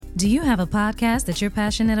Do you have a podcast that you're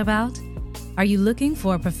passionate about? Are you looking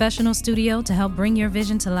for a professional studio to help bring your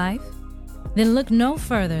vision to life? Then look no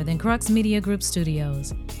further than Crux Media Group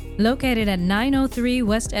Studios. Located at 903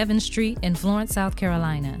 West Evans Street in Florence, South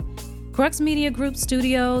Carolina. Crux Media Group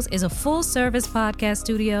Studios is a full-service podcast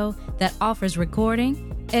studio that offers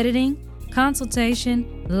recording, editing,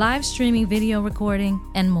 consultation, live streaming video recording,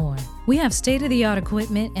 and more. We have state-of-the-art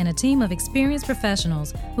equipment and a team of experienced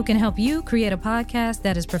professionals who can help you create a podcast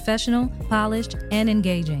that is professional, polished, and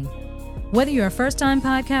engaging. Whether you're a first-time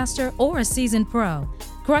podcaster or a seasoned pro,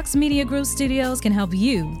 Crux Media Group Studios can help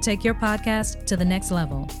you take your podcast to the next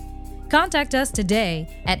level. Contact us today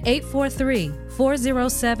at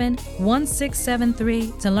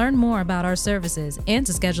 843-407-1673 to learn more about our services and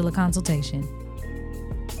to schedule a consultation.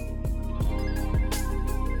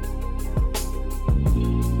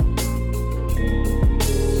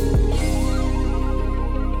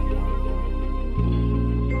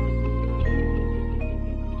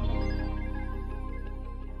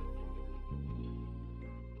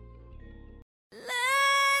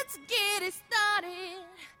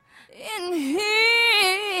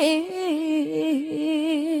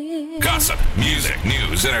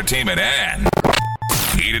 Entertainment and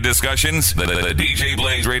heated discussions. The DJ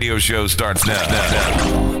Blaze radio show starts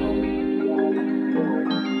now.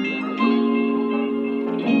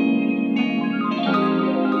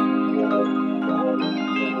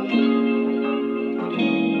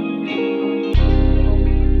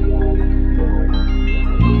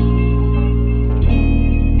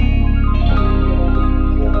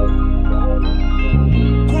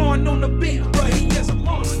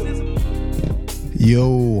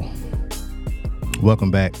 Yo,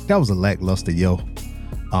 welcome back. That was a lackluster yo.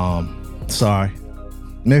 Sorry.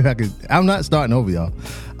 Maybe I'm not starting over, y'all.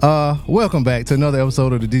 Welcome back to another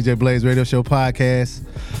episode of the DJ Blaze Radio Show podcast.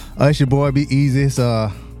 It's your boy Be Easy. It's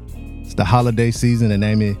the holiday season, and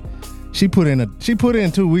Amy, she put in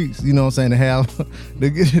 2 weeks, you know what I'm saying, to have to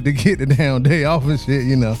get the damn day off and shit,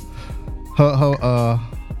 you know. Her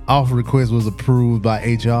off request was approved by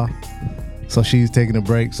HR. So she's taking a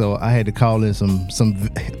break. So I had to call in some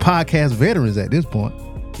podcast veterans at this point.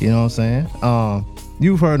 You know what I'm saying?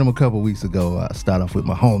 You've heard them a couple weeks ago. I start off with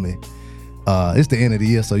my homie. It's the end of the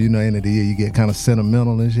year, so you know, end of the year you get kind of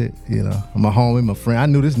sentimental and shit. You know, my homie, my friend. I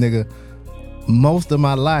knew this nigga most of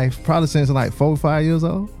my life, probably since like 4 or 5 years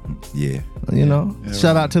old. Yeah. You know,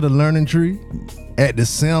 shout out to the Learning Tree at the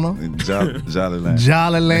center. Jolly Land.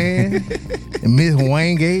 Jolly Land. And Miss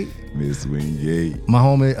Wingate. Miss Wingate. My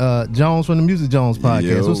homie Jones from the Music Jones podcast.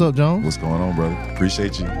 Yo, what's up, Jones? What's going on, brother?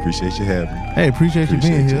 Appreciate you having me. Hey, appreciate you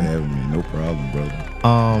being here. Having me. No problem, brother.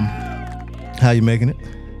 How you making it?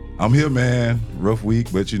 I'm here, man. Rough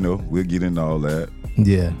week, but you know, we'll get into all that.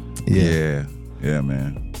 Yeah,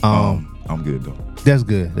 man. I'm good though. That's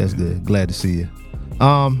good. Glad to see you.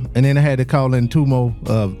 And then I had to call in 2 more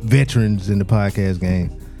veterans in the podcast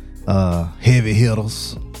game. Heavy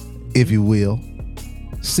hitters, if you will.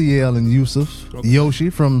 CL and Yusuf. Okay.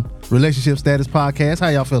 Yoshi from Relationship Status Podcast. How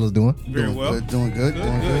y'all fellas doing? Very well. Doing good.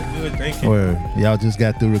 Good. Thank you. Word. Y'all just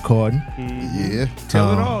got through recording. Mm-hmm. Yeah.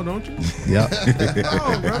 Tell it all, don't you? Yep.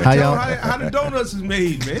 How the donuts is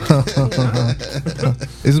made, man.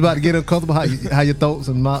 It's about to get uncomfortable. How your throats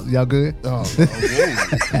and mouth? Y'all good?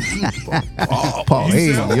 Paul.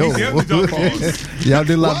 Hey, yo. Y'all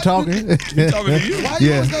did a lot of talking. He talking to you. Why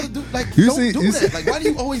you always gotta do like? Don't do that. Like, why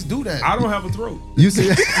do you always do that? I don't have a throat. You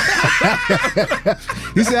see,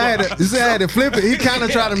 I had to flip it. He kind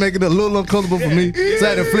of tried to make it a little uncomfortable for me, so I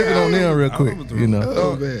had to flip it on there real quick. You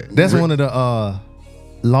know, that's one of the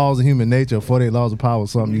laws of human nature. 48 laws of power.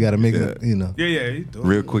 Something you got to make it. You know. Yeah.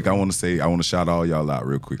 Real quick, I want to shout all y'all out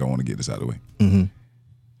real quick. I want to get this out of the way. Mm-hmm.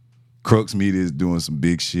 Crux Media is doing some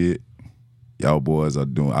big shit. Y'all boys are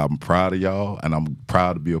doing. I'm proud of y'all, and I'm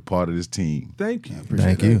proud to be a part of this team. Thank you.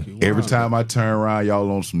 Thank you. Every time I turn around,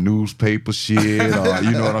 y'all on some newspaper shit, or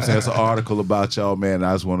you know what I'm saying? It's an article about y'all, man.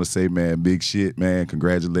 I just want to say, man, big shit, man.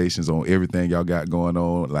 Congratulations on everything y'all got going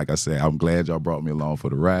on. Like I said, I'm glad y'all brought me along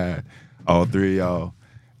for the ride. All 3 of y'all.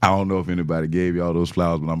 I don't know if anybody gave y'all those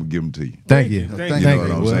flowers, but I'm gonna give them to you. Thank you. Thank you. you. Know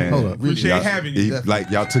what I'm saying? Hold up. Appreciate having you.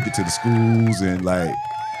 Like y'all took it to the schools, and like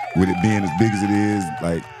with it being as big as it is,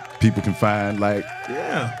 like people can find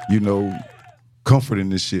you know, comfort in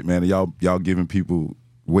this shit, man. And y'all giving people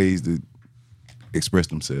ways to express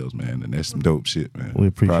themselves, man, and that's some dope shit, man. We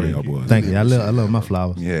appreciate Proud of y'all boys. Thank you. I love my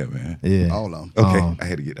flowers. Yeah, man. Yeah. All of them. Okay, I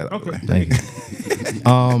had to get that out of the way. Thank you.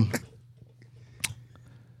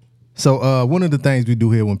 So one of the things we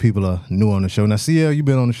do here when people are new on the show. Now, CL, you've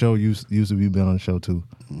been on the show. You've been on the show too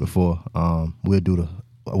before. We'll do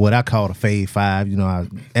what I call the Fave 5. You know, I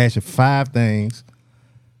ask you 5 things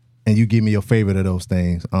and you give me your favorite of those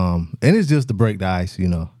things. And it's just to break the ice, you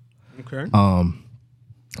know. Okay.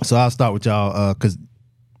 So I'll start with y'all because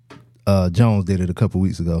Jones did it a couple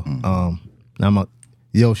weeks ago. Now I'm a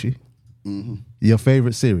Yoshi. Your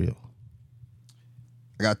favorite cereal?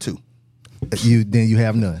 I got 2. Then you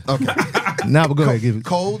have none. Okay. Now but go ahead, give it.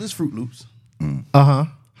 Cold is Fruit Loops. Hot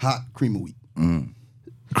cream of wheat.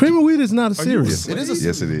 Cream of wheat is not a cereal. It is a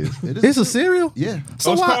cereal. Yes, it is. It's a cereal? Yeah.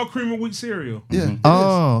 So it's why? called cream of wheat cereal. Yeah.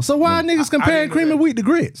 Oh, so why are niggas comparing didn't know cream of that. wheat to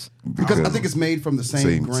grits? Because I think it's made from the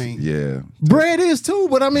same grain. Yeah. Bread is too,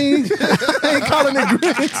 but I mean, I ain't calling it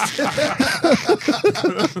grits.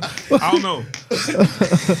 I don't know.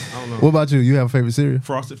 What about you? You have a favorite cereal?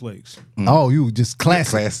 Frosted Flakes. Oh, you just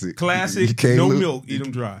classic. Classic. You can't No look- milk. Eat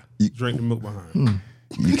them dry. Drink the milk behind.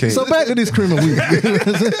 You can't. So back to this cream of wheat.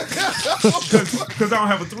 Because I don't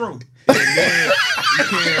have a throat. And then you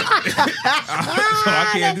can't. So I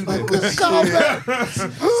can't do that. So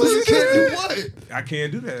you can't do what? I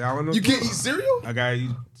can't do that. I don't know. You can't eat cereal? I gotta eat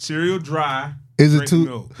cereal dry. Is it drink too-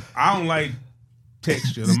 milk. I don't like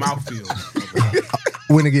texture, the mouthfeel.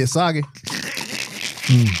 When it gets soggy.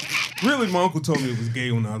 Really, my uncle told me it was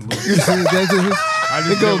gay when I was little. I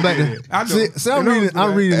just It goes never back did to. it. I know. See, I'm And I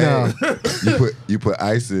was reading like, now. You put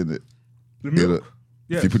ice in it. The milk.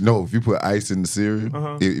 If you put ice in the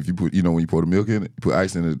cereal, if you put when you pour the milk in it, put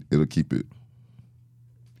ice in it, it'll keep it.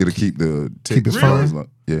 It'll keep the Keep it texture. firm?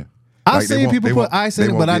 Yeah. I've seen people put ice in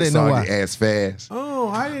it, but I didn't know why. As fast. Oh,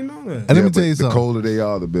 I didn't know that. And let me but tell you the something. colder they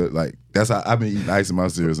are, the better. Like that's how I've been eating ice in my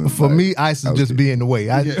cereals. And For like, me, ice I is was just kid- be in the way.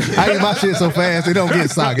 I eat my shit so fast it don't get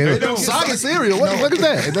soggy. Soggy cereal? What the fuck is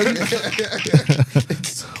that?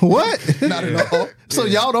 What? Not at all. So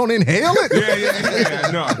y'all don't inhale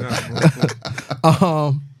it? No.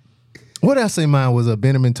 What did I say mine was a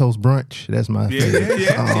Benjamin Toast Brunch? That's my favorite.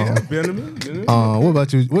 Yeah. Benjamin. What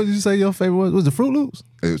about you? What did you say your favorite was? Was it Fruit Loops?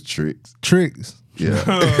 It was tricks. Tricks. Yeah.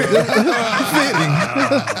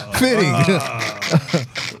 Fitting.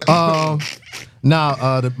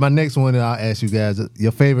 Now, my next one that I'll ask you guys,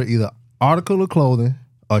 your favorite either article of clothing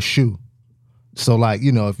or shoe. So, like,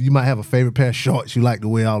 you know, if you might have a favorite pair of shorts you like to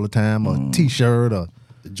wear all the time, or a t-shirt, or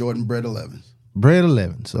The Jordan Bread 11s. Bread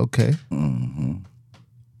 11s, okay.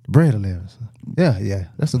 Bread 11s. Yeah,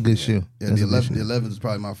 that's a good shoe. Yeah, That's the a good 11 shoe. the 11s is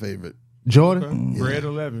probably my favorite. Jordan? Bread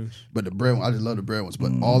 11s. But the bread one, I just love the bread ones.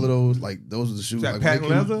 But all of those, like those are the shoes. Is that like patent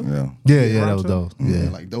when they came- leather? Yeah. Yeah, that was those. Yeah, Yeah.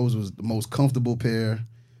 like those was the most comfortable pair.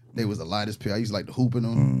 They was the lightest pair. I used to like to hoop in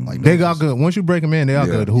them. Like They those got was- good. Once you break them in, they are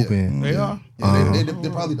good to hoop in. They are. Yeah,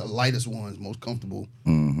 they're probably the lightest ones, most comfortable.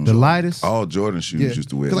 The lightest? All Jordan shoes Yeah, used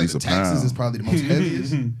to weigh at 'cause, like least the a Taxes pound. is probably the most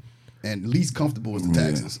heaviest and least comfortable is the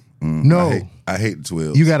Taxes. No. I hate the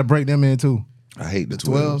 12s. You got to break them in, too. I hate the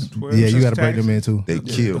 12s. 12s. Yeah, you got to break them in, too. They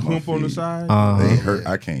kill The my hump on the feet. side. They hurt.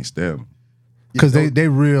 I can't stand them. Because they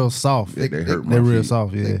real soft. They hurt my They're real feet.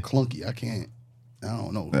 soft, They're yeah. clunky. I can't. I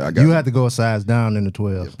don't know. I got You had to go a size down in the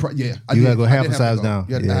 12. Yeah, You gotta go half did a have to size go. down.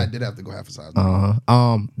 Yeah, Yeah. I did have to go half a size down.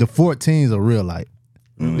 The 14s are real light.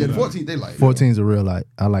 Yeah, the 14 they like. 14s are real light.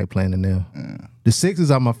 I like playing in them. The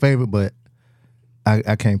 6s are my favorite, but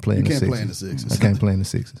I can't play in the can't 6s. play in the 6s. I can't play in the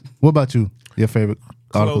 6s. What about you? Your favorite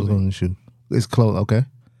articles Clothing. on the shoe? It's clothes, okay.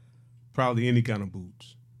 Probably any kind of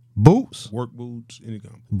boots. Boots? Work boots, any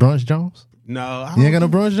kind of boots. Brunch Jones? No. I You ain't got no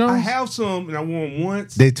don't- Brunch Jones? I have some, and I wore them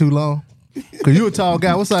once. They too long? Because you a tall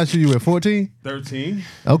guy. What size shoe you wear? 14? 13.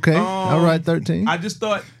 Okay. All right, 13. I just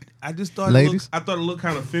thought Ladies? I thought it looked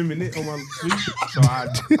kind of feminine on my feet. So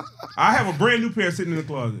I have a brand new pair sitting in the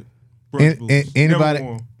closet. Brunch boots. Never Anybody?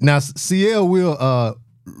 wore 'em. Now, CL will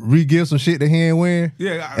re-give some shit that he ain't wearing.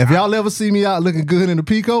 Yeah, If y'all ever see me out looking good in the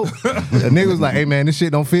Pico, a nigga was like, hey, man, this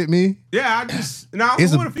shit don't fit me. Yeah, I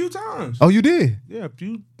It's wore it a few times. Oh, you did? Yeah, a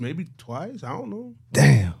few, maybe twice. I don't know.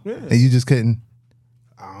 Damn. Yeah. And you just couldn't.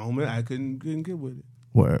 I couldn't get with it.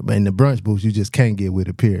 Word. But in the brunch boots, you just can't get with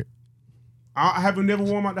it, period. I haven't never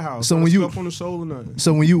worn 'em out the house. So Not when you- stuff on the sole or nothing.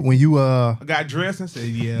 So when you I got dressed and said,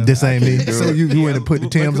 yeah. this ain't me. do So it. you went and put the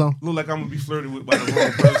Timbs on? Look like I'm gonna be flirted with by the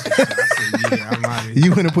wrong person. So I said, yeah, I'm out of here. You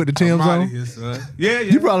went and put the Timbs I'm out on? of here, son. Yeah.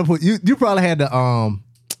 You probably had the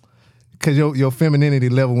because your femininity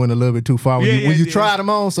level went a little bit too far when you tried them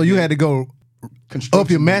on, so you had to go up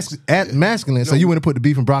your masculine. So you went and put the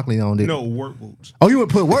beef and broccoli on there. No, work boots. Oh, you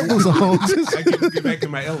went and put work boots on. I get back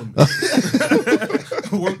in my element.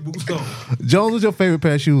 Work boots on. Jones, what's your favorite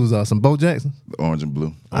pair of shoes? Some Bo Jacksons? Orange and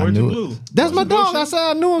blue. I Orange knew and it. blue. That's my That's a good dog. I shoe. said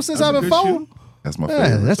I knew him since That's I've a been good 4. shoe. That's my Yeah,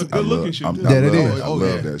 favorite. that's a good-looking shoe, too. Yeah, it is. I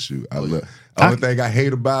love that shoe. I love. Only thing I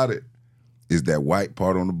hate about it is that white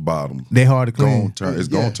part on the bottom. They hard to clean. It's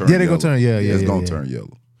gonna turn. Yeah, they gonna yellow. turn. Yeah, It's yeah, gonna yeah. turn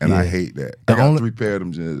yellow. And I Yeah. hate that. The I got only- 3 pair of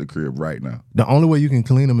them in the crib right now. The only way you can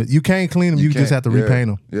clean them is you can't clean them. You just have to repaint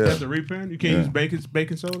them. You Yeah. have to repaint. You can't use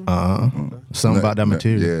baking soda. Something about that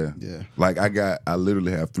material. Yeah. Like I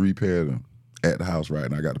literally have 3 pair of them at the house right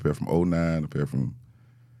now. I got a pair from 09, a pair from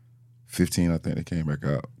 15, I think they came back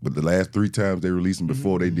out. But the last 3 times they released them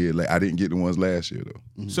before they did, like I didn't get the ones last year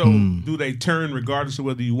though. So do they turn regardless of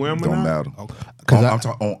whether you wear them or Don't not? matter. Okay. I'm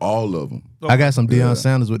talking on all of them. I got some Deion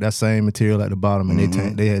Sanders with that same material at the bottom,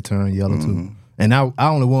 and they had turned yellow too. And I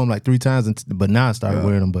only wore them like 3 times, but now I started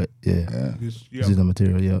wearing them. But yeah. Just- This is the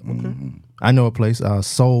material, yeah. I know a place,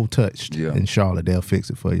 Soul Touched Yeah. in Charlotte. They'll fix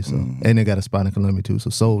it for you. So, and they got a spot in Columbia too. So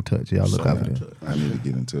Soul Touch, y'all look out for them. I need to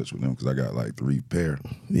get in touch with them because I got like 3 pair.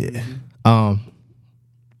 Yeah.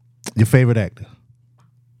 Your favorite actor?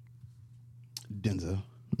 Denzel.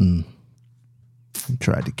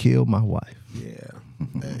 Tried to kill my wife. Yeah.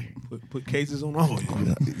 Put cases on all of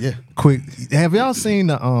you. Yeah. Quick, have y'all seen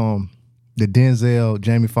the Denzel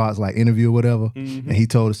Jamie Foxx like interview or whatever? And he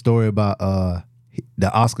told a story about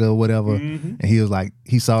the Oscar or whatever, and he was like,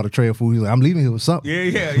 he saw the trailer for. He was like, I'm leaving here with something.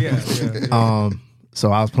 Yeah. So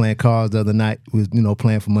I was playing cards the other night. We was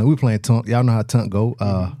playing for money. We were playing Tunk. Y'all know how Tunk go.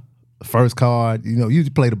 First card, you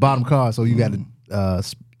play the bottom card, so you got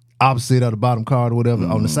the opposite of the bottom card or whatever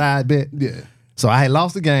on the side bet. Yeah. So I had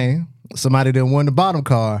lost the game. Somebody didn't won the bottom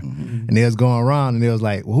card, and they was going around, and they was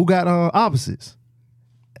like, well, who got opposites?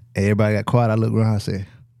 And everybody got quiet. I looked around and said,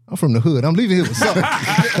 I'm from the hood. I'm leaving here with something.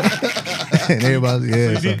 And everybody,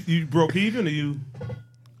 yeah. So you broke even or you?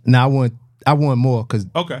 Now I won more because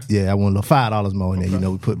Okay. I won a little $5 more, and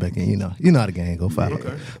then we put back in. You know how the game go $5.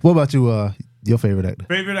 Okay. What about you? Your favorite actor?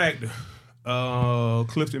 Favorite actor?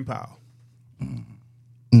 Clifton Powell.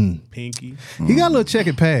 Pinky. He got a little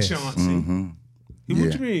checkered past. Chauncey.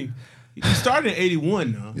 What you mean? He started in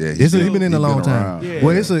 81 now. Yeah, He been in a long time. around. Yeah.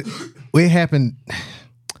 Well, it happened.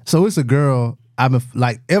 So it's a girl. I've been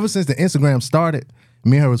like ever since the Instagram started.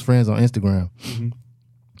 Me and her was friends on Instagram,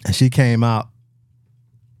 and she came out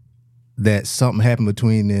that something happened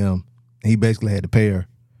between them. And he basically had to pay her.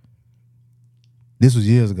 This was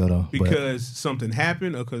years ago though. Because something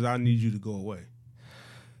happened or because I need you to go away?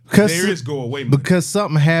 Because There is go away money. because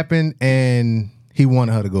something happened and he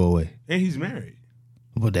wanted her to go away. And he's married.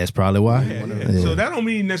 But that's probably why. Yeah. So that don't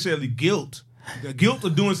mean necessarily guilt. The guilt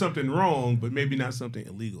of doing something wrong, but maybe not something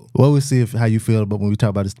illegal. Well, we'll see how you feel about when we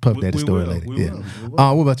talk about this Puff Daddy We story will, later. we Yeah.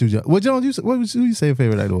 will. What about you, John? Well, John, who you say your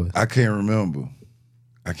favorite actor was? I can't remember.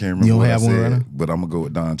 You don't what have I one said, right now? but I'm gonna go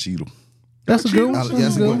with Don Cheadle. That's a good one. Yeah,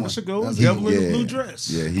 that's a good one. That's a good one. That's a Devil good in one. the blue Yeah. dress.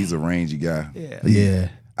 Yeah, he's a rangy guy. Yeah. Yeah.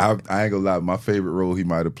 I ain't gonna lie. My favorite role he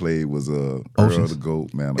might have played was Earl Oceans. the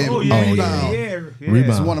Goat, man. Oh, yeah. Rebound. Yeah. Rebound.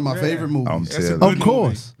 It's one of my Yeah. favorite movies. I'm That's a telling good Of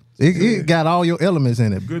course. It got all your elements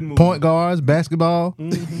in it. Good movie. Point guards, basketball,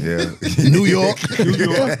 you. Yeah. New York. New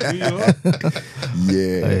York. yeah.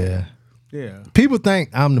 Yeah. Yeah. People think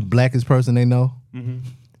I'm the blackest person they know, Mm-hmm.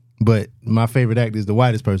 but my favorite actor is the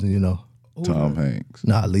whitest person you know. Tom Hanks.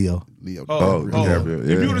 Nah, Leo. Leo. Oh, DiCaprio, If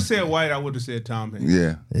you yeah. would have said white, I would have said Tom Hanks.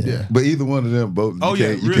 Yeah. Yeah. But either one of them both. Oh, you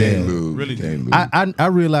yeah, can't, you really can't good. lose. Really You can't good. lose. I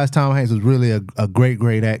realized Tom Hanks was really a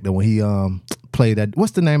great actor when he played that.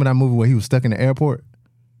 What's the name of that movie where he was stuck in the airport?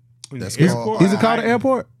 That's Is- called- Is it called the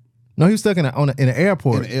airport? No, he was stuck in the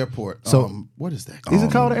airport. In the airport. So- What is that? Is it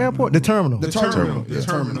called the airport? The terminal. The Terminal. terminal. The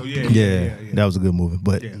terminal. Yeah. Yeah, that was a good movie.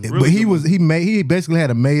 But Yeah, but really he good was he basically had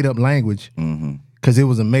a made up language because it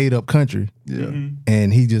was a made up country, Yeah.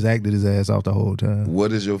 and he just acted his ass off the whole time.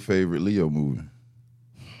 What is your favorite Leo movie?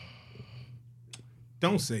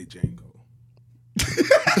 Don't say Django.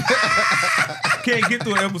 Can't get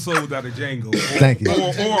through an episode without a Django. Or, Thank you.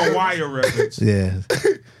 Or a Wire reference. Yeah,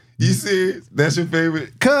 You serious? That's your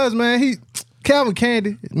favorite? cause man, Calvin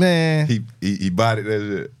Candy, man, He bodied that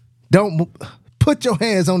shit. don't put your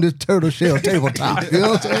hands on this turtle shell tabletop. You know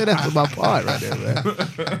what I'm saying? That's my part right there, man.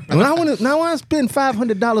 When I spend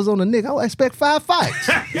 $500 on a nigga, I expect 5 fights.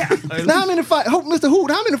 Now how many fights? Mr. Hoot,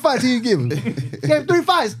 how many fights he give him? He gave 3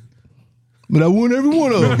 fights. But I won every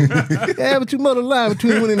one of them. Yeah, but you mother line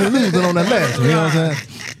between winning and losing on that last one. You know what I'm saying?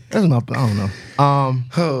 That's my, I don't know.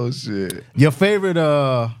 Oh shit. Your favorite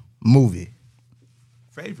movie?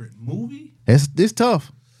 Favorite movie? It's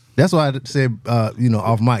tough. That's why I said,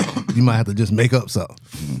 off mic, you might have to just make up something.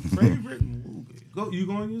 Favorite movie? You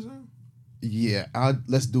going yourself? Yeah,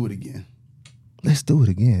 let's do it again. Let's do it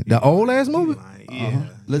again. The old ass movie? Yeah.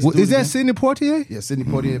 Let's Well, do is it that again. Sidney Poitier? Yeah, Sidney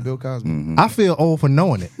Poitier and Bill Cosby. I feel old for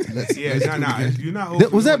knowing it. Yeah, nah. You're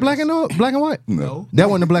not. Was that black and white? No. That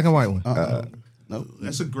wasn't the black and white one. No.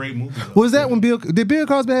 That's a great movie. Though. Was that when did Bill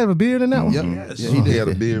Cosby have a beard in that one? Yep. Yes. Yeah, he did. He had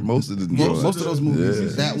a beard most of the Most of those movies. Yeah.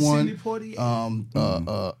 That one, Sidney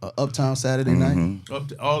Poitier. Uptown Saturday Night. Up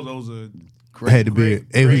to, all those are Had the beard.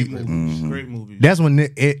 great movies. Great movies. That's when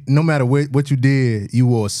no matter what you did, you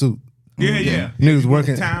wore a suit. Yeah. Niggas You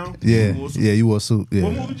working. in town. Yeah, you wore a suit. Yeah.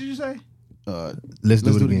 What movie did you say? Let's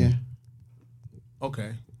do it again.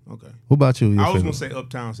 Okay. What about you? Your I was favorite? gonna say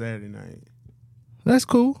Uptown Saturday Night. That's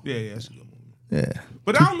cool. Yeah, that's a good movie. Yeah.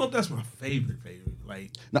 But I don't know if that's my favorite.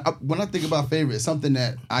 Like, Now, when I think about favorite, it's something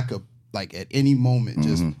that I could like at any moment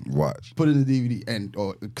just Watch. put in the DVD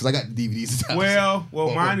or because I got DVDs.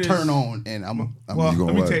 well, mine is turn on and I'm Well, gonna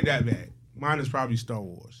let me watch take it. that back. Mine is probably Star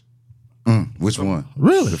Wars. Which one?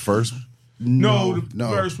 Really? The first one? No, the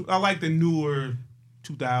first. I like the newer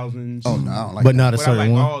 2000s. Oh no, I don't like But that. not a But I certain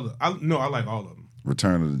like one. all the. I like all of them.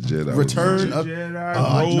 Return of the Jedi. Return The of Jedi,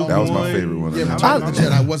 no. Rogue That was my One. favorite one. Yeah, I Return like of the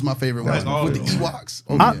Jedi was my favorite Like all one with the of them. Ewoks.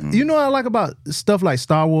 Oh, yeah. You know what I like about stuff like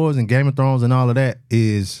Star Wars and Game of Thrones and all of that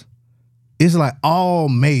is it's like all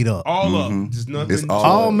made up. All of them. Just nothing. It's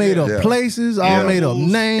All made up Yeah. places, all Yeah. made up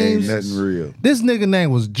Ain't names. nothing real. This nigga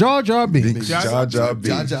name was Jar Jar Binks. Jar Jar Binks.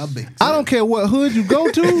 Jar Jar Binks. I don't care what hood you go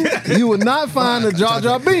to, you will not find a Jar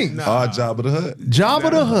Jar Binks. Our Jabba the Hutt.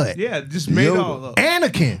 Jabba the Hutt. Yeah, just made Yoda. all of.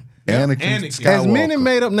 Anakin. Anakin. Anakin. As many Skywalker.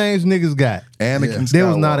 made up names niggas got. Anakin. Yeah. There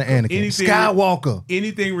was not an Skywalker. Anakin. Anything- Skywalker.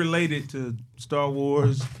 Anything related to Star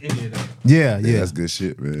Wars, any of that. Yeah, Yeah, yeah. that's good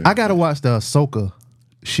shit, man. I gotta watch the Ahsoka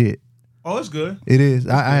shit. Oh, it's good. It is.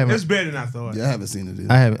 I It's haven't. better than I thought. Yeah, I haven't seen it.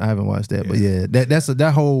 Either. I haven't watched that, but yeah,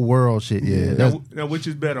 that whole world shit. Yeah, that's, Now, which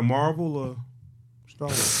is better, Marvel or Star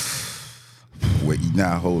Wars? Wait,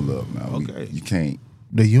 now hold up. Now Okay. you can't.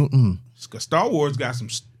 Because Star Wars got some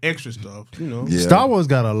extra stuff, you know. Yeah. Star Wars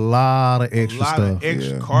got a lot of A extra lot stuff. of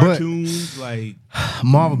extra Yeah. cartoons, like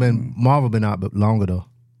Marvel been out but longer though.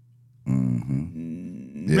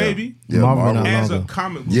 maybe Yeah, Marvel Marvel. not as a longer.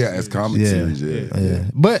 comic book. Yeah, as series. comic Yeah. series. Yeah. Yeah,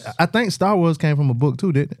 but I think Star Wars came from a book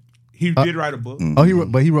too, didn't it? He did write a book. Oh, he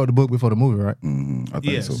wrote the book before the movie, right? I think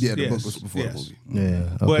Yes. so. Yeah, the Yes, book was before yes. the movie. Yeah,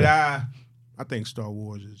 okay. But I think Star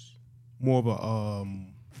Wars is more of a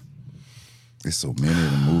There's so many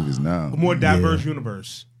of the movies now. more diverse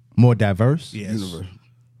universe. more diverse. Yes.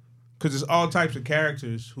 Because there's all types of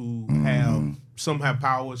characters who have some have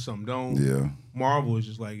powers, some don't. Yeah. Marvel is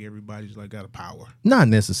just like everybody's like got a power. Not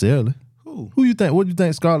necessarily. Who? Who you think? What do you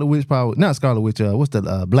think Scarlet Witch power? Not Scarlet Witch. What's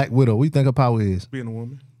the Black Widow? What do you think her power is? Being a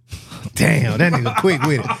woman. Damn, that nigga quick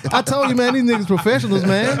with it. I told you, man, these niggas professionals,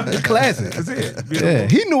 man. They classic. That's it. Being a Yeah, woman.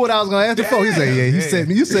 he knew what I was gonna ask before. He said, "Yeah,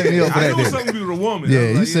 you set me up for I that." knew nigga. something with a woman. I Yeah,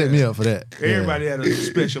 was you like, set me up for that. Yeah. Everybody had a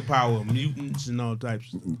special power, mutants and all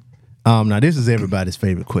types of stuff. Now this is everybody's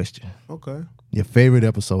favorite question. Okay. Your favorite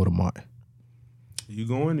episode of Martin? You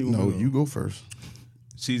going? No, wanna go? you go first.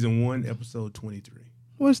 Season 1, episode 23.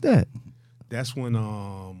 What's that? That's when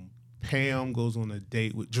Pam goes on a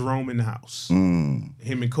date with Jerome in the house. Mm.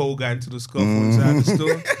 Him and Cole got into the scuffle inside the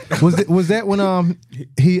store. Was that when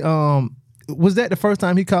he was that the first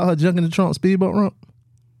time he caught her junk in the trunk speedboat rump?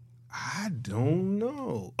 I don't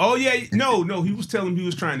know. Oh yeah, no. He was telling him he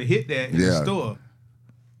was trying to hit that in the Yeah. store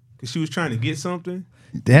because she was trying to get something.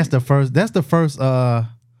 That's the first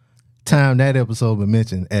time that episode been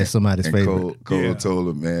mentioned as somebody's And favorite. Cole Yeah. told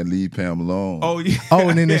him, man, leave Pam alone. Oh yeah. Oh,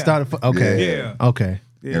 and then they Yeah. started. Okay. Yeah. Okay.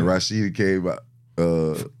 Yeah. And Rashida came out.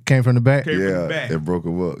 Came from the back. Came- from the Yeah, back. and broke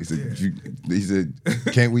him up. He said,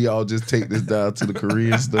 "Can't we all just take this down to the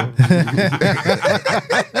Korean stuff?"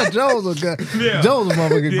 Joe's a Yeah. Joe's a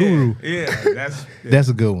motherfucking guru. Yeah, That's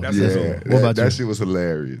a good one. That's Yeah, a good What that, about that you? shit was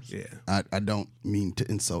hilarious. Yeah. I don't mean to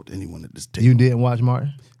insult anyone at this table. You didn't watch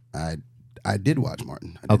Martin? I did watch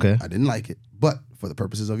Martin. Okay. I didn't like it, but for the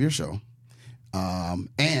purposes of your show,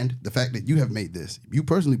 and the fact that you have made this, you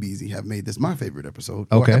personally, Beezy, have made this my favorite episode.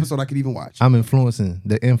 Okay. Or episode I could even watch. I'm influencing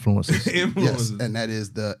the influencers. Yes, Influences. and that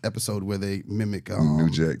is the episode where they mimic New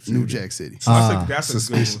Jack City. New Jack City. That's a good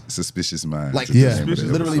Suspicious, one. suspicious mind. Like, Yeah.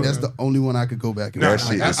 literally, that's the only one I could go back and Nah, watch. that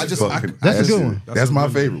shit Like, is I just, fucking. That's a that good shit- one. That's my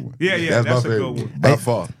favorite one. Yeah, that's my that's a good favorite one. by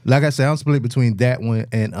far. Like I said, I'm split between that one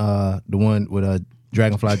and the one with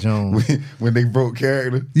Dragonfly Jones. When they broke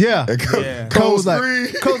character, Yeah. and Yeah. Cole's like, scream.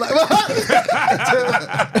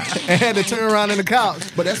 and had to turn around in the couch.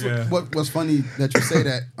 but that's Yeah. what's funny that you say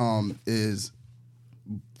that is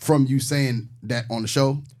from you saying that on the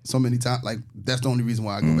show so many times. Like that's the only reason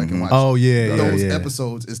why I go back and watch. Oh, yeah, those yeah.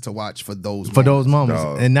 episodes is to watch for those moments.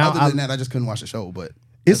 Dog. And now Other than that, I just couldn't watch the show. But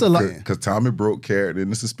it's a lot. Because Tommy broke character in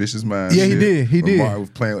the Suspicious Mind. Yeah, he shit. did. He When did. Martin was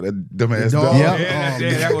playing with that dumbass dog. dog. Yeah.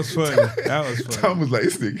 Yeah, that was funny. That was funny. Tom was like,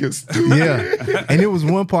 "This nigga stupid." Yeah. And it was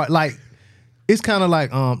one part, like, it's kind of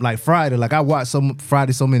like Friday. Like I watch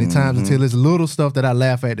Friday so many times until it's little stuff that I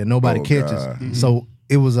laugh at that nobody catches. So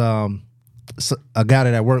it was a guy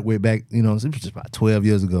that I worked with back, it was just about 12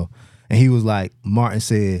 years ago, and he was like, Martin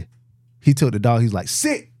said he took the dog. He's like,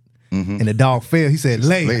 sit. And the dog fell. He said,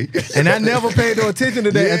 lay. And I never paid no attention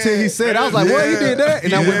to that until he said, I was like, well, he did that.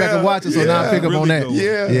 And I went back and watched it, so now I pick up on that. Cool.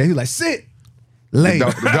 Yeah, he was like, sit. Lay.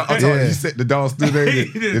 He said the dog stood there.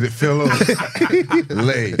 Did it fell over?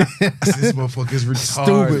 Lay. This motherfucker's retarded.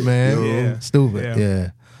 Stupid, man. Yeah. Stupid.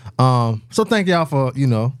 Yeah. So thank y'all for,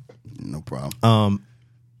 No problem.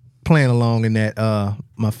 playing along in that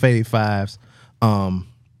my Fave Fives.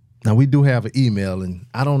 Now we do have an email, and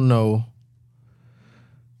I don't know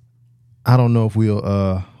if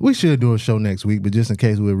we should do a show next week, but just in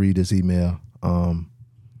case, we'll read this email. From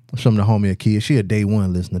the homie Akia. She a day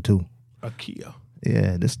one listener too. Akia.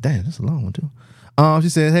 Yeah, that's a long one too. She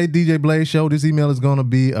says, "Hey DJ Blaze Show, this email is gonna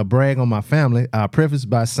be a brag on my family. I'll preface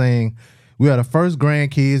by saying we are the first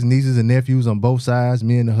grandkids, nieces and nephews on both sides.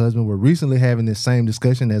 Me and the husband were recently having this same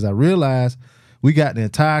discussion as I realized we got the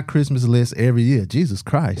entire Christmas list every year. Jesus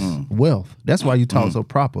Christ, wealth. That's why you talk so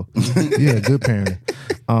proper. Yeah, good parenting.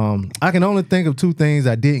 I can only think of two things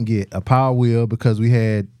I didn't get: a Power Wheel because we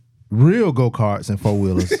had real go-karts and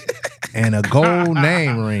four-wheelers, and a gold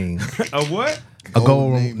name ring. A what? A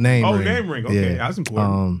gold name ring. Oh, name ring. Okay, that's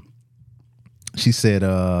important. She said,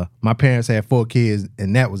 my parents had 4 kids,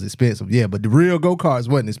 and that was expensive. Yeah, but the real go-karts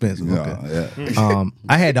wasn't expensive. Okay.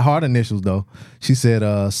 I had the hard initials, though. She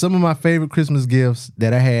said, some of my favorite Christmas gifts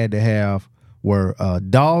that I had to have were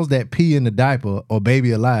dolls that pee in the diaper or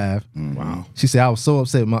Baby Alive. Wow. She said, I was so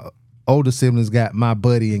upset. My older siblings got my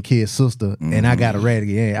buddy and kid sister, and I got a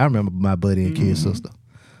Raggedy Ann. I remember my buddy and kid sister.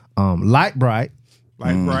 Light Bright.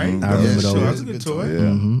 Like, right? I remember those. That's a good toy.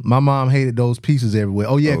 My mom hated those pieces everywhere.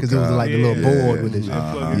 Oh yeah, because it was like the little board with the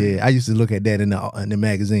yeah. I used to look at that in the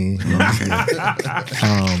magazine. You know what I'm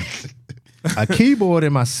saying? A keyboard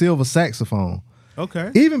and my silver saxophone. Okay.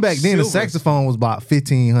 Even back then, the saxophone was about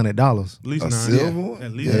 $1,500. At least $900.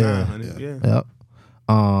 At least $900.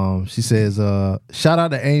 Yep. She says, shout out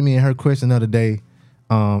to Amy and her question of the day.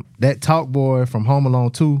 That talk boy from Home Alone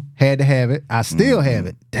 2 had to have it. I still have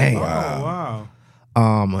it. Dang. Wow.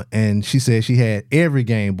 And she said she had every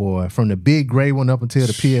Game Boy from the big gray one up until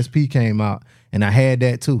the PSP came out, and I had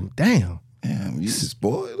that too. Damn, you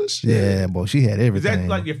spoiled us. Shit. Yeah, boy, she had everything. Is that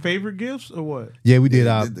like your favorite gifts or what? Yeah, we did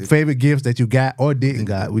our favorite gifts that you got or didn't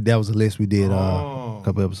got. That was a list we did a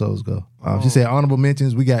couple episodes ago. She said honorable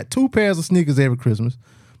mentions. We got 2 pairs of sneakers every Christmas.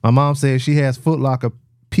 My mom said she has Foot Locker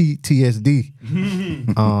PTSD.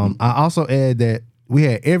 I also add that we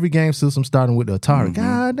had every game system starting with the Atari.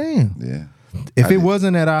 God damn. Yeah. If it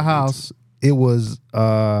wasn't at our house, it was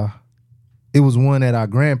one at our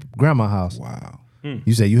grandma's house. Wow.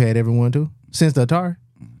 You say you had everyone too? Since the Atari?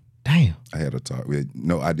 Damn. I had Atari.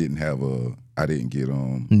 No, I didn't get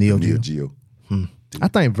Neo Geo. I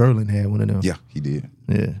think Verlin had one of them. Yeah, he did.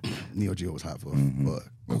 Yeah. Neo Geo was hot for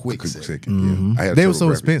a quick second. Yeah. I had They were so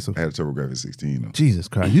expensive. I had a TurboGrafx 16 though. Jesus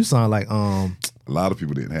Christ. You sound like a lot of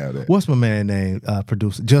people didn't have that. What's my man name?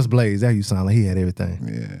 Producer Just Blaze. That you sound like he had everything.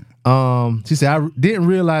 Yeah. She said I didn't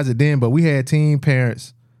realize it then, but we had teen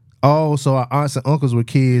parents. Oh, so our aunts and uncles were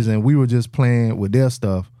kids, and we were just playing with their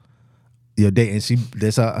stuff. Your day, and she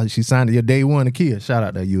signed it. Your day one, Akia. Shout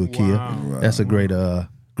out to you, Akia. Wow. That's a great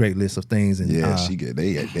list of things. And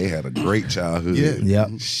they had a great childhood. Yeah. Yep.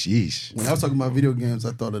 Sheesh. When I was talking about video games,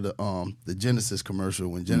 I thought of the Genesis commercial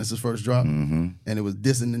when Genesis first dropped, and it was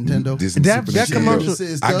dissing Nintendo. That commercial,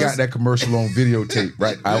 I got that commercial on videotape.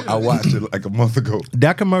 Right, I watched it like a month ago.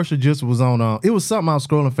 That commercial just was on. It was something I was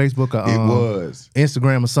scrolling Facebook or it was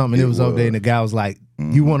Instagram or something. And it was updating. And the guy was like,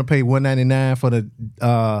 "You want to pay $199 for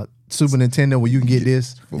the Super Nintendo where you can get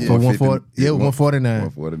this for $149." Yeah,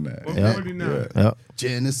 $149. $149. Yep.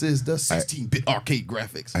 Genesis does 16-bit arcade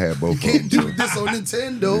graphics. I had both. You can't do this on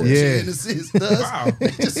Nintendo. Yeah. Genesis does. Wow.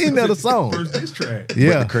 He know the song. First diss track.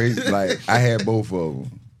 Yeah. But the crazy, like I had both of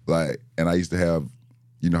them. Like, and I used to have,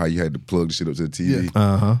 you know how you had to plug the shit up to the TV.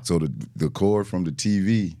 Yeah. So the cord from the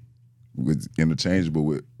TV was interchangeable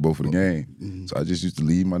with both of the game. So I just used to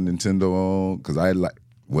leave my Nintendo on because I had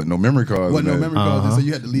wasn't no memory cards. Wasn't no memory cards, so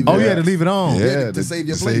you had to leave it. Oh, you had to leave it on. Yeah, to save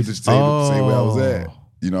your place. Save where I was at.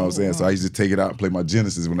 You know what I'm saying? So I used to take it out and play my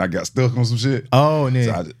Genesis when I got stuck on some shit. Oh, and then.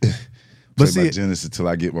 So I just play my Genesis till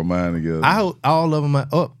I get my mind together. I hope all of them are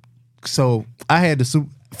up. So I had the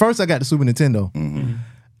first I got the Super Nintendo.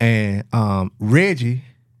 And Reggie,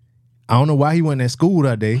 I don't know why he wasn't at school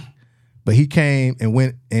that day, but he came and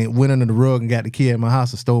went under the rug and got the key at my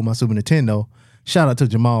house and stole my Super Nintendo. Shout out to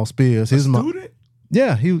Jamal Spears. Student?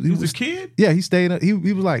 Yeah, he was a kid? Yeah, he stayed. He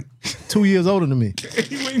was like 2 years older than me.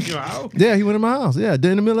 He went in your house? Yeah, he went in my house. Yeah, in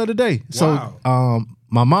the middle of the day. Wow. So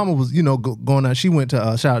my mama was, going out. She went to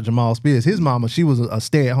shout out Jamal Spears. His mama, she was a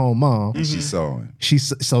stay-at-home mom. She saw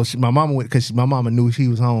him. My mama went because my mama knew he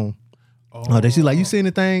was home. Then she's like, you see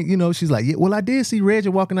anything? She's like, yeah. Well, I did see Reggie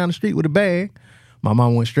walking down the street with a bag. My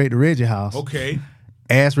mama went straight to Reggie's house. Okay.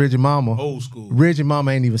 Asked Reggie mama. Old school. Reggie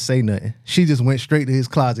mama ain't even say nothing. She just went straight to his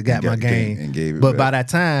closet, got my game, and gave it but back. by that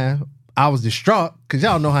time, I was distraught because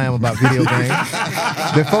y'all know how I am about video games.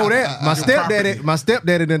 Before that, my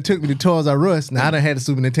stepdaddy done took me to Toys R Us. Now I done had the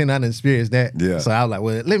Super Nintendo. I done experienced that. Yeah. So I was like,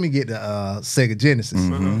 well, let me get the Sega Genesis.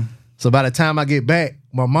 So by the time I get back,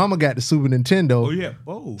 my mama got the Super Nintendo. Oh, yeah.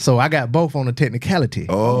 Oh. So I got both on the technicality.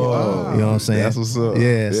 Oh, you know what I'm saying? That's what's up.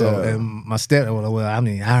 Yeah. So and my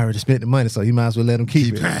I already spent the money, so you might as well let him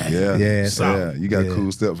keep it. Yeah. Yeah. Solid. You got a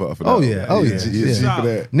cool stepfather for that. Oh, yeah. Oh, yeah. He Yeah. G for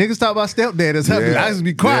that. Niggas talk about stepdaddies. Yeah. I just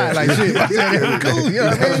be quiet like shit. I said, they were cool. You know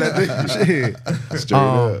what I mean? Shit. Straight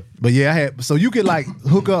up. But yeah, I had so you could like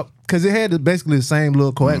hook up because it had basically the same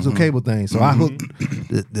little coaxial cable thing. So I hooked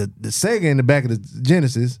the Sega in the back of the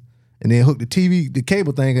Genesis. And then hook the TV, the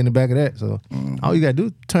cable thing in the back of that. So all you gotta do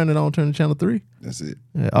is turn it on, turn to channel 3. That's it.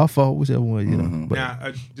 Yeah, our fault, whichever one, But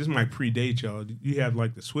Now, this might predate y'all. You have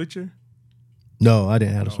like the switcher? no, I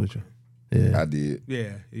didn't have a switcher. Yeah. I did.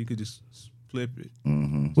 Yeah, you could just flip it.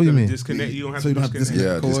 What do you mean? Disconnect. You don't have So to you don't have to disconnect.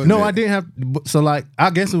 Yeah, disconnect the just- cord? No, I didn't have. So like, I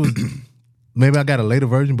guess it was. Maybe I got a later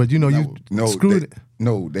version, but you screwed it.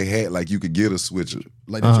 No, they had like you could get a switcher.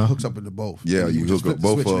 Like that hooks up into both. Yeah, And you just hook up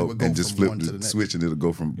flip the both switch and it of would them go and just from flip one to the next. switch and it'll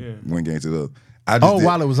go from Yeah. one game to the other. I just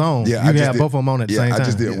While it was on, Yeah, you I just had did- both of them on at the same I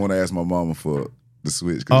just time. didn't want to ask my mama for the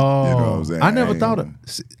switch. 'Cause, you know what I'm saying? I never ain't thought gonna-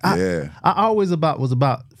 of. Yeah. I always was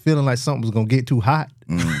about feeling like something was gonna get too hot,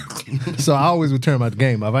 so I always would turn my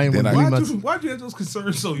game off. I ain't Then want I- to leave my. Why'd you have those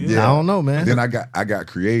concerns so young? I don't know, man. Then I got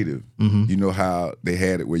creative. You know how they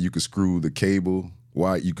had it where you could screw the cable,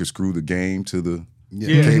 why you could screw the game to the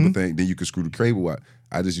Yeah. cable thing, then you could screw the cable wire.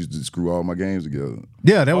 I just used to screw all my games together.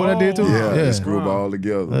 Yeah, that's what I did too. Yeah, Yeah. and screw them all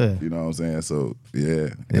together. Yeah. You know what I'm saying? So yeah.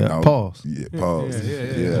 Yeah, And pause. Yeah, pause.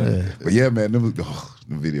 Yeah. Yeah. But yeah, man, the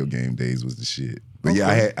video game days was the shit. But yeah,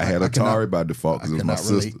 I had I Atari cannot- by default because it was my cannot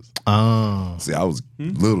relate. sisters. Oh, See, I was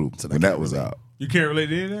little when that was out. You can't relate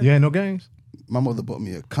to any of that? you ain't no games. My mother bought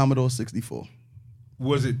me a Commodore 64.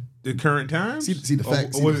 Was it the current times? See the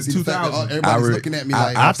fact. Or was it see the fact that 2000? everybody's re- looking at me I-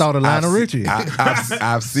 like I thought of Lionel I've- Richie.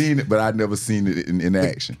 I've seen it, but I've never seen it in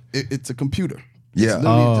action. it's a computer. Yeah. It's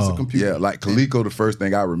literally just a computer. Yeah, like Coleco, the first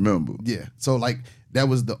thing I remember. Yeah. So like that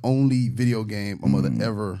was the only video game my mother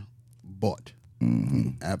ever bought.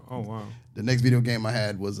 Oh, wow. The next video game I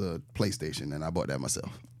had was a PlayStation, and I bought that myself.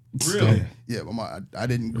 Really? Yeah, but I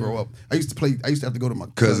didn't grow up. I used to have to go to my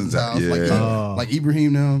Cousins' cousin's house, house, yeah. like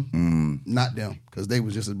Ibrahim them, not them, because they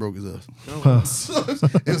was just as broke as us. So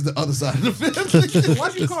it was the other side of the family.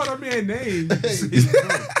 Why'd you call that man name?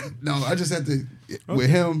 No, I just had to. With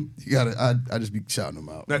him, you gotta. I just be shouting him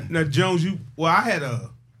out. Now, Jones, I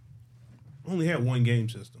only had one game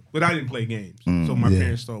system, but I didn't play games. So my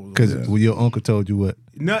parents thought it was Because your uncle told you what?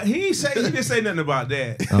 No, he didn't say nothing about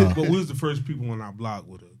that. But we was the first people on our block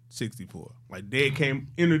with a 64. Like they came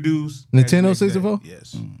introduced Nintendo next day. 64?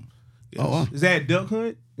 Yes. Yes. Oh, wow. Is that Duck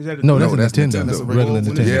Hunt? Is that No, No, that's a that's Nintendo. Nintendo. That's a regular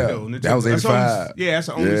regular Nintendo. Yeah. That was That's the only- 85. Yeah, that's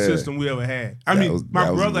the only Yeah. system we ever had. I That mean, was- my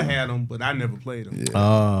that was brother the- had them, but I never played them.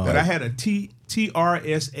 Oh, But I had a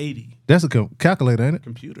TRS-80 that's a calculator, ain't it?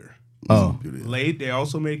 computer. Oh, They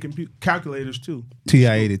also made calculators too.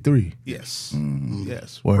 TI-83. Yes.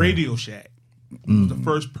 Yes. Word. Radio Shack was the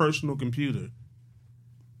first personal computer.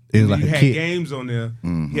 It was like You a had kit. games on there.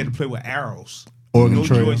 You had to play with arrows. Oregon No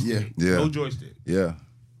Trail. joystick. Yeah. No joystick. Yeah.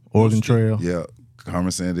 Oregon Trail. Yeah.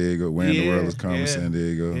 Carmen San Diego. Where in the world is Carmen Yeah. San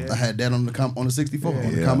Diego? Yeah. I had that on the 64,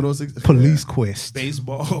 on the Yeah. Commodore 64. Police Quest.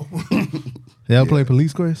 Baseball. Y'all play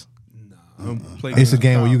Police Quest? Played It's a with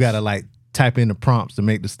game where you cops. gotta like type in the prompts to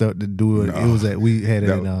make the stuff to do it. It was that we had it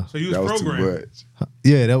in. So you was That was too programming. much.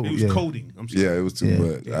 Yeah, that It was was yeah. coding. I'm sorry. Yeah, it was too Yeah.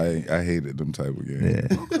 much. I hated them type of games.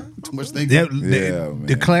 Yeah. Too much thinking. Yeah, Yeah, the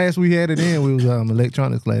man. class we had it in, we was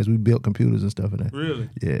electronics class. We built computers and stuff in there. Really?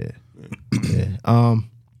 Yeah. Yeah.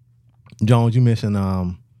 Jones, you mentioned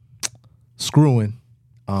screwing.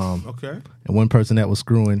 Okay. And one person that was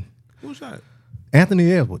screwing, Who's that?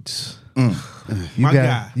 Anthony Edwards. You My guys,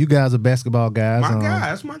 guy. You guys are basketball guys. My guy.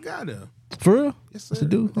 That's my guy there. For real? Yes, That's sir. a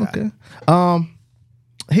dude? My Okay.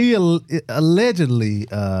 He allegedly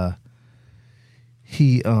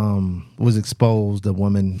he was exposed. A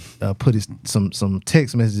woman put some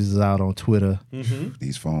text messages out on Twitter.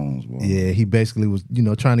 These phones, boy. Yeah, he basically was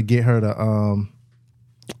trying to get her to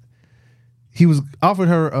he was offered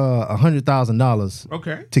her $100,000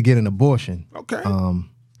 Okay. to get an abortion. Okay. And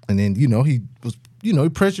then he was he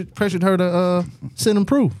pressured her to send him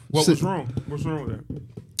proof. What was wrong? What's wrong with that?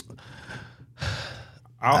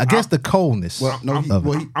 I guess the coldness. Well, no,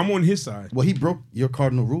 I'm on his side. well, he broke your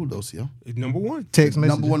cardinal rule, though, CL. It's number one. Text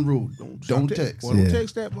message. Number one rule: don't text. Well, don't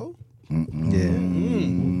text that, bro.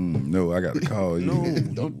 No, I got to call you.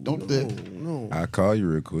 Don't text. No. I'll call you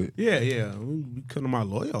real quick. Yeah. We come to my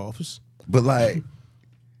lawyer office. But like,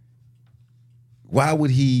 why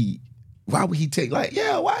would he take why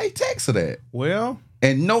he text her that? Well,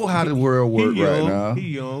 And know how the world work right now. He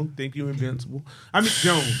young, think you invincible. I mean,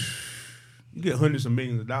 Jones, you get hundreds of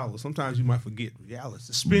millions of dollars. Sometimes you might forget reality,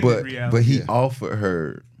 suspended reality. But he offered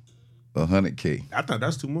her $100K. I thought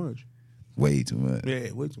that's too much. Way too much.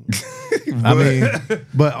 Yeah, way too much. I mean,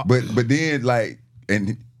 but then like,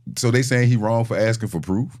 and so they saying he wrong for asking for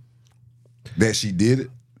proof that she did it.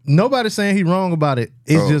 nobody's saying he wrong about it.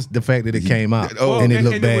 It's just the fact that it came out and it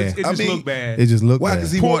looked bad. It just looked bad. It just looked Why? bad.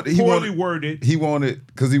 Because Poorly worded. He wanted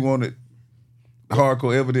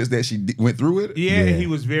hardcore evidence that she went through it. Yeah, Yeah. and he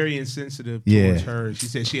was very insensitive Yeah. towards her. She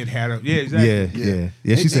said she had a exactly.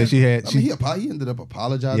 Yeah. She said she had. I mean, he ended up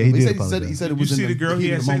apologizing. Yeah, he But did he apologize. said it You was see in the girl he heat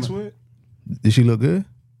had of the sex moment. with? Did she look good?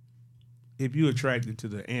 If you attracted to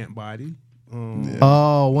the ant body,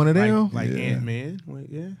 Oh, one of them. like Ant Man,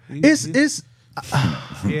 yeah. It's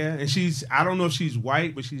Yeah, and I don't know if she's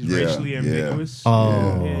white, but she's racially ambiguous.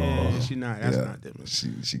 Oh. Yeah, she not. That's not them.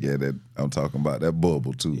 She got that. I'm talking about that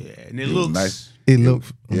bubble too. Yeah, and it was looks nice. It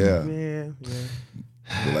looked. Yeah, Yeah.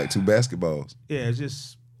 Look like two basketballs, Yeah,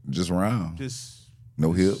 it's just round,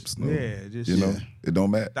 no hips. No, just it don't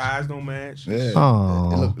match. thighs don't match. Yeah,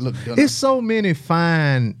 Oh, Look, it's so many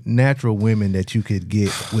fine natural women that you could get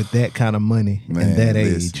with that kind of money and that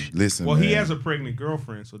age. Listen, Well, man. he has a pregnant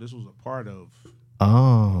girlfriend, so this was a part of.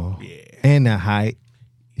 Oh, Yeah. and the height.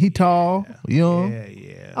 He tall, young.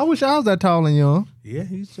 Yeah. I wish I was that tall and young. Yeah,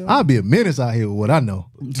 he's. I'd be a menace out here with what I know.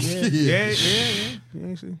 Yeah.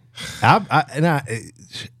 Actually.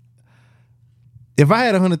 If I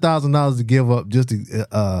had $100,000 to give up just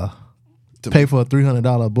to pay for a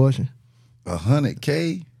 $300 abortion,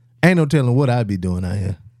 $100K. ain't no telling what I'd be doing out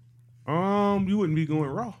here. You wouldn't be going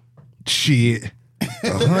raw. Shit,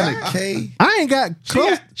 $100K. I ain't got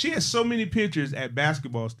close. She has so many pictures at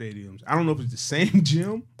basketball stadiums. I don't know if it's the same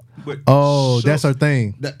gym, but That's her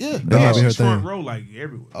thing. That That might be her she's front thing. row like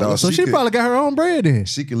everywhere. Dog, So she could- probably got her own bread then.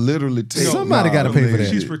 She can literally take. Somebody gotta them pay for niggas-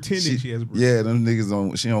 that. She's pretending she has. Yeah, them niggas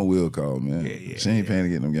on. She on will call, man. Yeah, she ain't paying to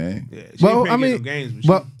get them game. Yeah, she Well, ain't paying I mean, no games,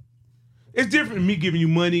 but it's different than me giving you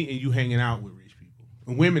money and you hanging out with rich people.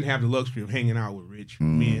 And women have the luxury of hanging out with rich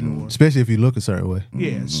men, or especially if you look a certain way.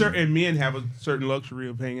 certain men have a certain luxury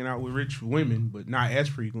of hanging out with rich women, but not as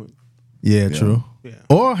frequent. Yeah, true. Yeah.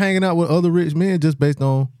 Or hanging out with other rich men just based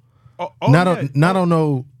on not on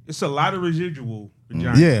no. It's a lot of residual.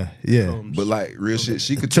 Vagina Yeah, yeah. comes- But like real shit,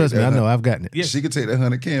 she could Trust take me, that I know. I've gotten it. Yes. She could take that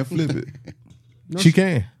 $100K and flip it. She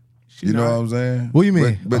can. You know what I'm saying? What do you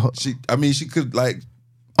mean? But she could like,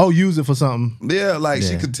 Oh, use it for something.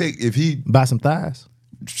 she could take if he Buy some thighs.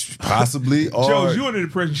 possibly or Joe, you under the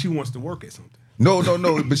impression she wants to work at something.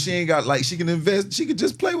 no, but she ain't got like she can invest. She could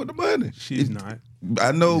just play with the money. She's not.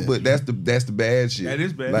 I know, but that's the bad shit. That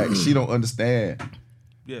is bad. Like she don't understand.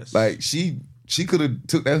 Yes. Like she could have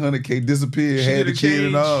took that $100K, disappeared, She had the coulda kid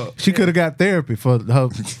and all. She could have got therapy for her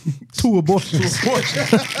 2 abortions. Yeah,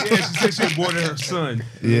 she said she aborted her son.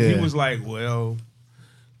 And Yeah. he was like, well,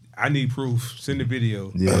 I need proof. Send the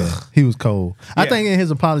video. Yeah, he was cold. I Yeah. think in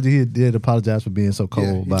his apology, he did apologize for being so cold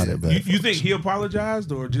he about did. it. But You think he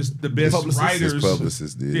apologized or just the best writers? His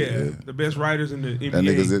publicist did. Yeah, Yeah. the best writers in the NBA That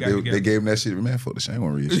niggas got together. they gave him that shit. Man, fuck the shit. I ain't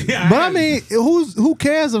gonna read shit. Yeah, But I mean, who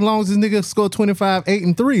cares as long as this nigga scored 25, 8,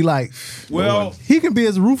 and 3? Like, well, he can be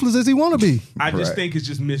as ruthless as he want to be. I just Right. think it's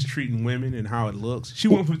just mistreating women and how it looks. She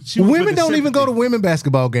went for Women don't even go to women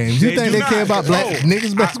basketball games. You think do they care not. about black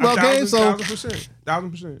niggas basketball games? So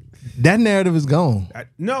 1,000%. that narrative is gone.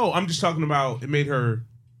 No, I'm just talking about it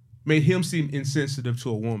made him seem insensitive to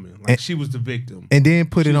a woman, like she was the victim. And then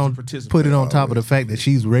put She it was a on participant. top of the fact that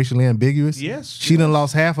she's racially ambiguous. Yes, she done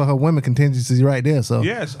lost half of her women contingency right there. So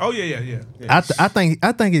Yes. Oh yeah.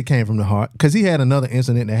 I think it came from the heart because he had another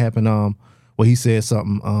incident that happened where he said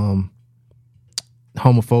something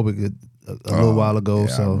homophobic a little while ago. Yeah, I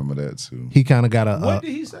so remember that too. he kind of got a What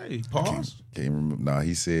did he say? Pause. Can't remember. Nah,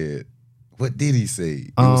 he said. What did he say?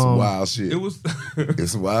 It was some wild shit. It was. It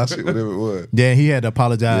was some wild shit. Whatever it was. yeah, he had to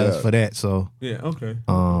apologize Yeah. for that. So Yeah. Okay.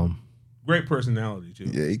 Um, Great personality too.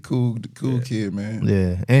 Yeah, he cool kid, man.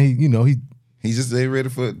 yeah, and he He just ain't ready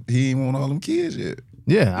for. He ain't want all them kids yet.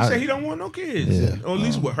 Yeah, He said he don't want no kids, or at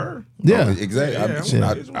least with her. Yeah, exactly.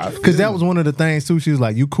 Because that was one of the things too. She was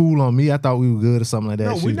like, "You cool on me? I thought we were good or something like that."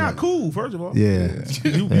 No, She we're was not like, cool. First of all, Yeah.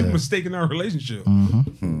 you mistaken our relationship.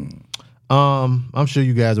 I'm sure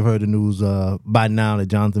you guys have heard the news by now that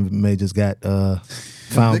Jonathan Majors got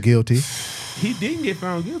found guilty. He didn't get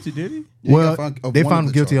found guilty, did he? Yeah, Well, they one found of him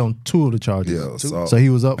the guilty charges. on 2 of the charges. Yeah, assault So he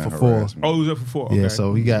was up for and 4. harassment. Oh, he was up for 4. Okay. Yeah,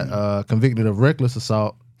 so he got convicted of reckless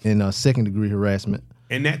assault and 2nd-degree harassment.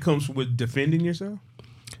 And that comes with defending yourself?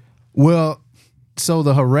 Well, so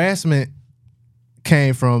the harassment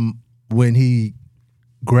came from when he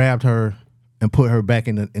grabbed her and put her back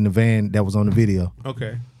in the van that was on the video.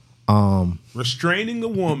 Okay. Restraining the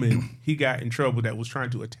woman he got in trouble that was trying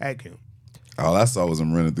to attack him. All I saw was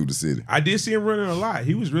him running through the city. I did see him running a lot.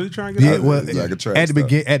 He was really trying to get Yeah, out well, of It's like a track at the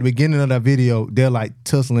stop. beginning of that video, they're like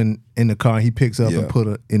tussling in the car. He picks up Yeah. and put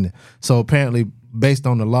her in there. So apparently, based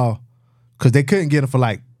on the law, because they couldn't get him for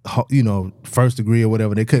like 1st degree or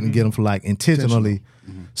whatever, they couldn't get him for like intentionally.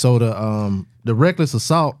 So the reckless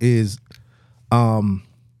assault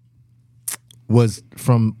was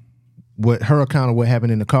from what her account of what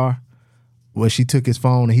happened in the car, where she took his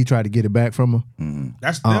phone and he tried to get it back from her.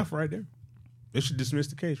 That's theft right there. They should dismiss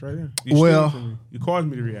the case right there. You Well- stole from me. You caused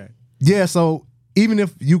me to react. Yeah, so even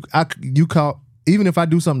if even if I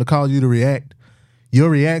do something to cause you to react, your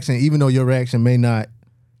reaction, even though your reaction may not,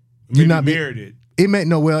 Maybe not be- merited. it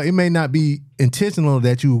may not be intentional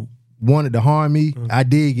that you wanted to harm me. I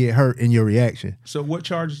did get hurt in your reaction. So what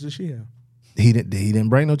charges does she have? He didn't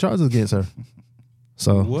bring no charges against her.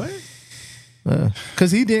 So What?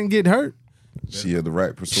 because he didn't get hurt. She had the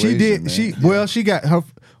right persuasion. She did. Man. She got her.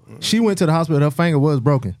 She went to the hospital. Her finger was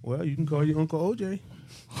broken. Well, you can call your Uncle OJ.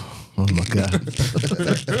 Oh my god.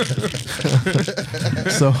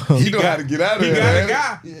 So He know how to get out of He there.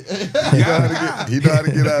 got a man. guy. He know how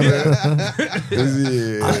to get out of there.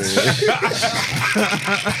 Yeah.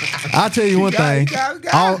 I'll tell you one thing. got a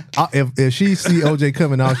guy. If she see OJ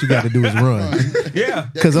coming, all she got to do is run. Yeah.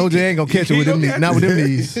 Because OJ ain't gonna catch her with them knees. Not with them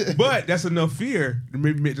knees. But that's enough fear to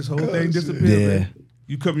maybe make this whole thing disappear. Yeah. Man.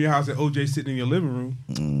 You come in your house and OJ sitting in your living room.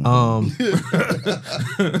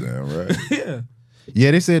 Damn right. Yeah.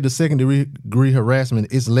 Yeah, they said the 2nd-degree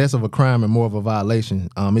harassment is less of a crime and more of a violation.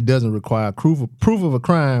 It doesn't require proof of a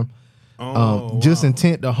crime, just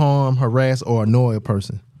intent to harm, harass, or annoy a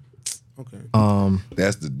person. Okay.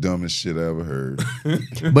 That's the dumbest shit I ever heard.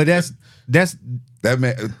 But that's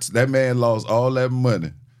That man lost all that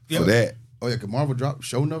money for that. Oh yeah, cause Marvel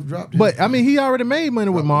show enough dropped. but I mean he already made money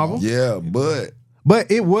with Marvel. Yeah, but But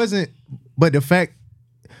it wasn't. But the fact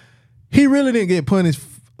he really didn't get punished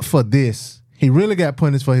for this. He really got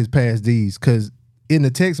punished for his past deeds because in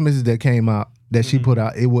the text message that came out that she put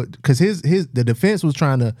out, it would because the defense was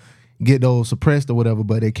trying to get those suppressed or whatever,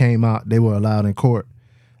 but they came out. They were allowed in court.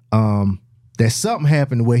 That something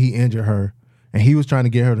happened where he injured her, and he was trying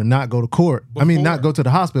to get her to not go to court. Not go to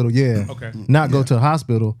the hospital. Yeah, Okay. not go to the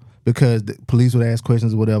hospital because the police would ask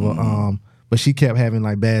questions or whatever. But she kept having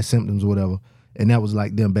like bad symptoms or whatever. And that was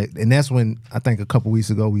like them back. And that's when I think a couple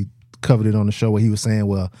weeks ago we covered it on the show where he was saying,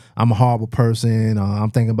 well, I'm a horrible person. I'm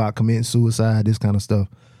thinking about committing suicide, this kind of stuff.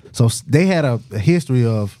 So they had a history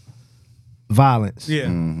of violence. Yeah.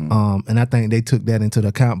 And I think they took that into the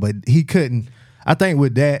account. But he couldn't, I think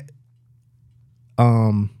with that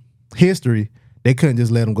history, they couldn't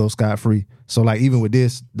just let him go scot-free. So like even with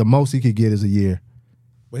this, the most he could get is a year.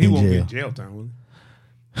 But he in won't jail. get jail time, will he?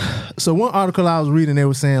 So one article I was reading, they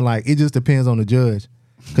were saying like it just depends on the judge,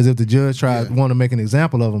 because if the judge want to make an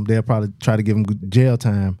example of him, they'll probably try to give him jail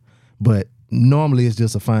time. But normally it's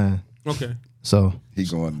just a fine. Okay. So he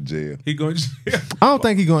going to jail. He going to jail. I don't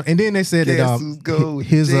think he's going. And then they said Guess who's that going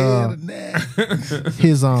his to jail tonight?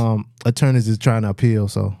 his attorneys is trying to appeal,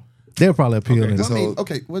 so they'll probably appeal. Okay. it. I mean,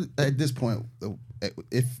 okay. Well, at this point,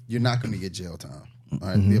 if you're not going to get jail time, all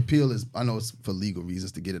right, the appeal is. I know it's for legal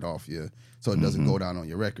reasons to get it off you, so it doesn't go down on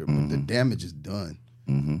your record. But the damage is done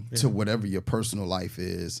to whatever your personal life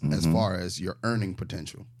is, as far as your earning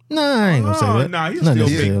potential. No, I ain't gonna say that. Nah, he'll Not still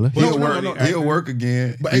necessarily. pay. He'll No, work. no, He'll work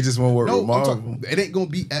again. He just won't work with I'm Marvel. talking, it ain't gonna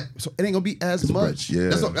be as much. Yeah.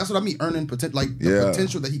 That's what I mean. Earning potential, like the Yeah.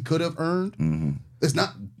 potential that he could have earned. It's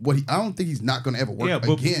not what he. I don't think he's not gonna ever work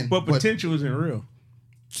Yeah, again. but potential isn't real.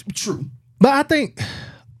 True. But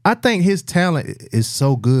I think his talent is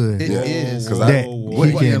so good. It is. Because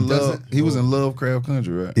That he was in Lovecraft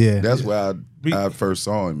Country, right? Yeah. That's where I first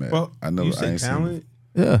saw him at. Well, I know you I say ain't seen him. talent.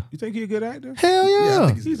 Yeah. You think he's a good actor? Hell yeah. I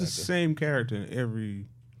think He's the same character in every.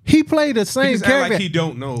 He played the He same just act character. like he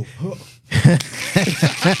don't know.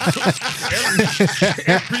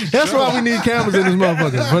 That's why we need cameras in this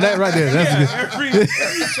motherfucker. For that right there. That's Every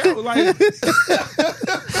show, like,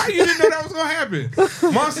 how you didn't know that was gonna happen?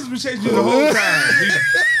 Monsters been chasing you the whole time.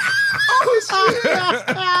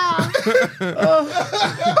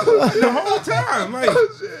 The whole time, like,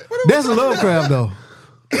 That's a Lovecraft though.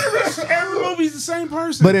 every movie's the same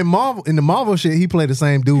person. But in the Marvel shit, he played the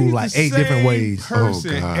same dude He's like the 8 different same ways.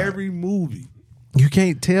 Person, Oh, God. every movie. You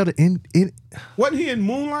can't tell the in. Wasn't he in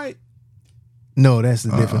Moonlight? No, that's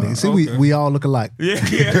the different thing. See, okay. we all look alike. Yeah.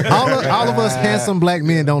 All of us handsome black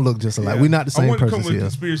men don't look just alike. We're not the I same want to come person with a here.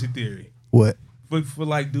 conspiracy theory What? for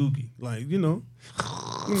like Doogie, like you know.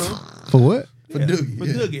 For what? For Doogie. For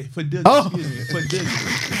yeah. Doogie. For Doogie. Oh. Excuse me. For Doogie.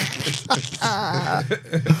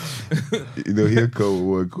 You know, he'll come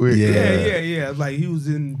with one quick. Yeah. Yeah. Like he was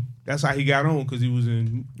in. That's how he got on because he was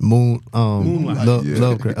in Moonlight. Moonlight.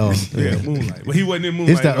 Lovecraft. Oh, yeah Moonlight, but he wasn't in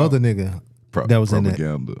Moonlight. It's that at all. other nigga that was in that.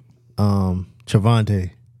 Propaganda.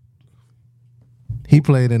 Travante. He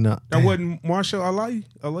played in the. That wasn't Marshall Ali.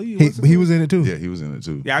 Ali. He was in it too. Yeah, he was in it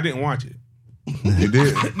too. Yeah, I didn't watch it. You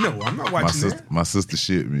did. No, I'm not watching that. My sister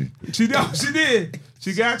shit me. She did.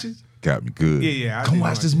 She got you. Got me good. Yeah, I Come didn't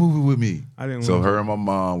watch watch this it. movie with me. I didn't So watch her and my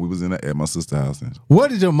mom, we was at my sister's house. And What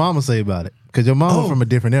did your mama say about it? Because your mama from a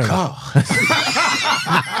different era.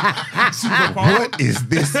 what is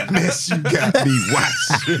this mess you got me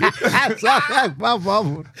watching? My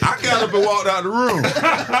mama. I got up and walked out the room.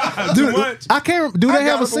 Dude, much. I can't. Do they I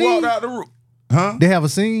have got a up and walked scene? out the room. Huh? They have a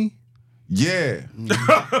scene. Yeah.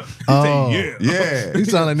 Oh, Yeah. Yeah. you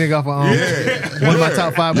sound like nigga off of one of my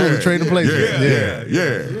top 5 movies, Trading Places.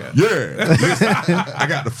 Yeah. Listen, I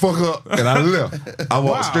got the fuck up and I left. I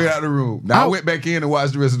walked straight out the room. Now I went back in and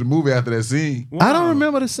watched the rest of the movie after that scene. I don't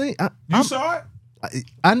remember the scene. You saw it?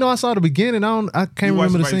 I know I saw the beginning. I can't You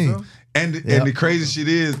watched remember the it by scene. yourself? And the crazy shit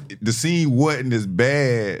is the scene wasn't as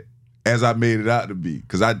bad as I made it out to be.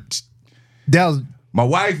 Cause That was, my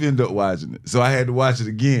wife ended up watching it. So I had to watch it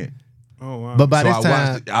again. Oh wow. but by So this I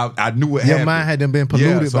time, watched it. I knew what your happened. mind hadn't been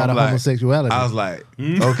polluted so by I'm the like- homosexuality. I was like,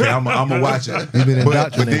 okay, I'm gonna watch it. You've been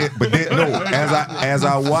but indoctrinated. then, no, as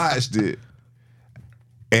I watched it,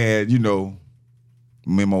 and you know,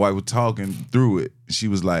 me and my wife were talking through it. She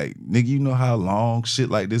was like, "Nigga, you know how long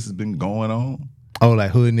shit like this has been going on?" Oh,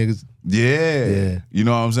 like hood niggas. Yeah, you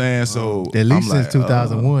know what I'm saying. So At least I'm since like,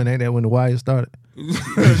 2001, ain't that when the Wire started?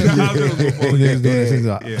 Niggas Niggas doing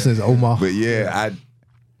that since Omar. But yeah,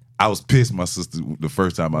 I was pissed. My sister the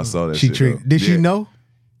first time I saw that. She shit, tricked. though. Did she Yeah. know?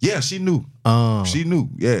 Yeah, she knew. She knew.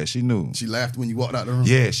 Yeah, she knew. She laughed when you walked out the room.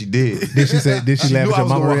 Yeah, she did. Did she say? Did she She laugh knew at I your was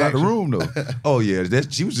mama gonna walk out the reaction? room though. Oh yeah,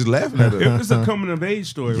 she was just laughing at her. It's a coming of age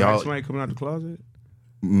story, right? Y'all- Somebody coming out the closet.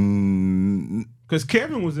 Mm, Because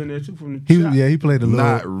Kevin was in there too from the He shop. he played a little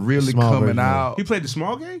not really small coming version of it. out. He played the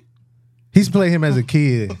small gay. He's played him as a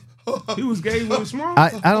kid. He was gay when he was small. I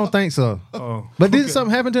don't think so. Oh, But did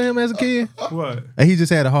something happen to him as a kid? what? And he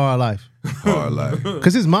just had a hard life. Hard life.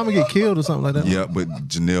 Cause his mama get killed or something like that. Yeah, but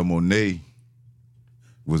Janelle Monáe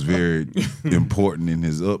was very important in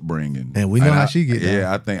his upbringing. And we know how she get down.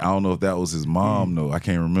 Yeah, I don't know if that was his mom though. I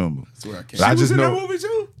can't remember. Swear I can't. But I She was just in know. that movie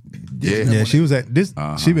too. Yeah, she was at this.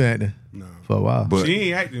 She been acting for a while. But She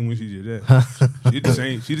ain't acting when she did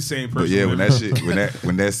that. She the same person. But yeah, when that shit,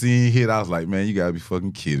 when that scene hit, I was like, man, you gotta be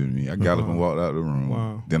fucking kidding me. I got up and walked out of the room.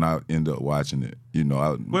 Wow. Then I ended up watching it. You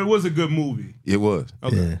know, But it was a good movie. it was.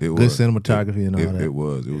 Okay. Yeah. It Good was. cinematography and all that. It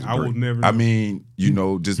was. It was. I great. would never I know. mean, you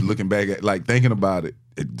know, just looking back at, like, thinking about it,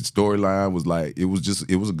 the storyline was like, it was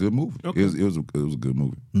a good movie. Okay. It was a good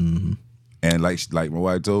movie. Mm-hmm. And like my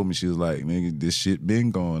wife told me, she was like, nigga, this shit been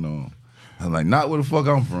going on. I'm like, not where the fuck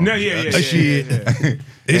I'm from. No, yeah. Shit.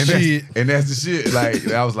 And that's the shit. Like,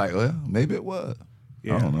 I was like, well, maybe it was.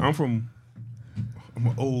 Yeah, I don't know. I'm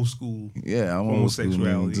an old school Yeah, I'm old school,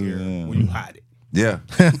 homosexuality here. yeah. When you hide it. Yeah.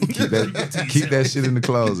 keep that shit in the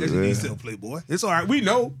closet, That's man. you still Playboy. It's all right. We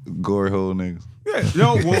know. Gory hole niggas. Yeah.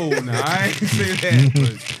 No, whoa, nah, I ain't say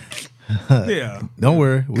that. But yeah. Don't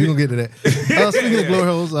worry, we gonna get to that. Speaking of glory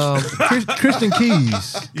holes, Christian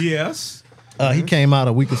Keys, Yes. he came out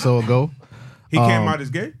a week or so ago. He came out as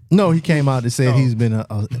gay. No, he came out and said Oh. he's been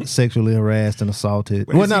sexually harassed and assaulted.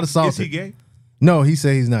 Wait, well, is not he- assaulted. Is he gay? No, he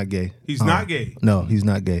said he's not gay. He's not gay. No, he's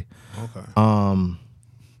not gay. Okay.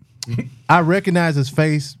 I recognize his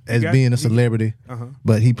face as got- being a celebrity, Uh-huh.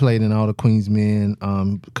 but he played in all the Queen's Men, a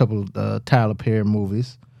couple of Tyler Perry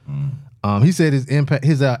movies. He said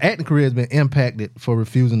his acting career has been impacted for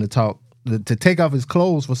refusing to talk to take off his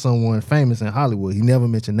clothes for someone famous in Hollywood. He never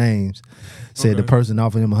mentioned names. Said the Okay. person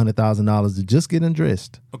offered him $100,000 to just get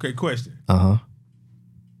undressed. Okay. Question. Uh huh.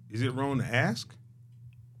 Is it wrong to ask?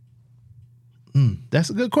 That's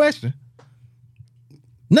a good question.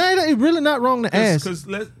 No, it's really not wrong to ask. Because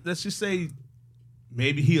let's just say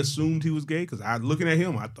maybe he assumed he was gay. Because looking at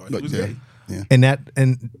him, I thought he was gay. Yeah.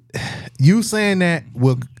 And you saying that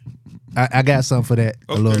will, I got something for that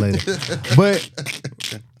a little later. But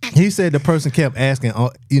he said the person kept asking,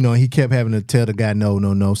 he kept having to tell the guy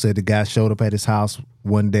no. Said the guy showed up at his house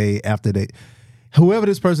one day after they, whoever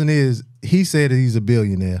this person is, he said that he's a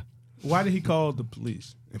billionaire. Why did he call the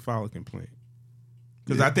police and file a complaint?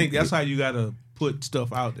 Because I think that's how you got to put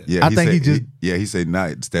stuff out there. Yeah, I think he said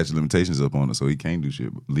not statute of limitations up on it, so he can't do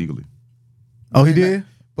shit legally. Oh, he did?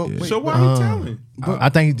 But wait, So why are you telling? I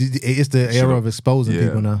think it's the era of exposing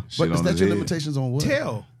people now. but the statute of limitations on what?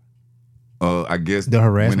 Tell. I guess The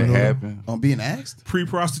harassment when it or happened. On being asked?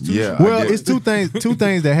 Pre-prostitution. Yeah. Well, I guess. it's two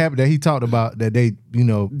things that happened that he talked about that they,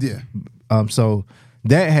 Yeah. So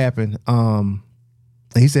that happened.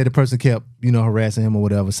 And he said the person kept, harassing him or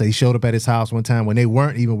whatever. So he showed up at his house one time when they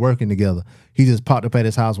weren't even working together. He just popped up at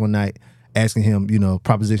his house one night asking him,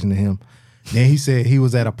 propositioning him. Then he said he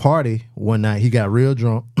was at a party one night. He got real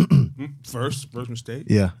drunk. First mistake.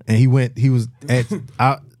 Yeah. And he was at,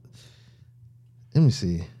 let me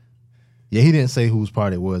see. Yeah, he didn't say whose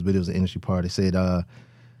party it was, but it was an industry party. Said the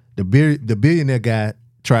billionaire guy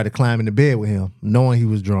tried to climb in the bed with him, knowing he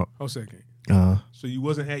was drunk. Hold a second. Uh, So you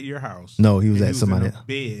wasn't at your house. No, he was and at somebody in a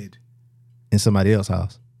bed. in somebody else's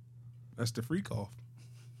house. That's the freak off.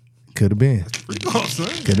 Could have been. Freak off, son.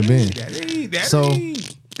 Could have been.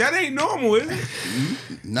 That ain't normal, is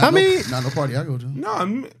it? Not no party I go to.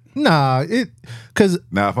 No, Nah, cause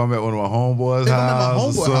Now, if I'm at one of my homeboys' If I'm at my house, or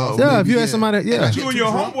homeboy something, house, yeah, if maybe, you yeah. had somebody, yeah, you and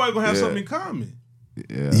your homeboy gonna have Yeah. something in common.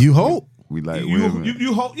 yeah, you hope. we like You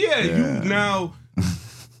women. hope, Yeah. You now.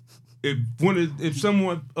 If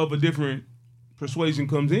someone of a different persuasion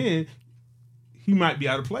comes in, he might be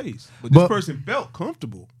out of place. But this person felt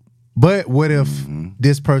comfortable. But what if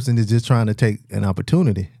this person is just trying to take an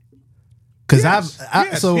opportunity? Because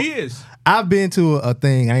he is. I've been to a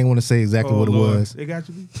thing. I ain't want to say exactly what it Lord. was. They got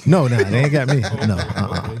you. No, they ain't got me. No,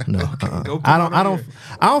 I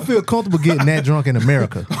don't feel comfortable getting that drunk in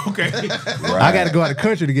America. Okay. I got to go out of the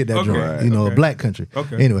country to get that Okay. drunk. Right. A black country.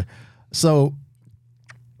 Okay. Anyway, so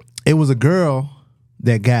it was a girl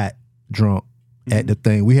that got drunk at the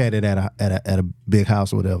thing. We had it at a big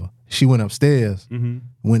house or whatever. She went upstairs,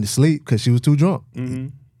 went to sleep because she was too drunk,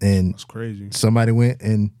 and That's crazy. somebody went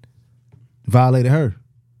and violated her.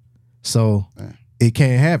 So it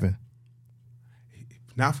can't happen.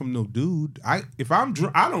 Not from no dude. If I'm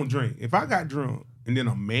drunk, I don't drink. If I got drunk and then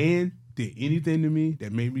a man did anything to me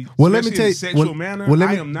that made me, Well, let me especially tell in you- a sexual well, manner, let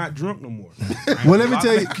me- I am not drunk no more. Well, let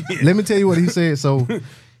me tell you what he said. So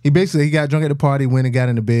he got drunk at the party, went and got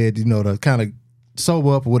into bed, to kind of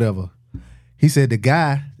sober up or whatever. He said the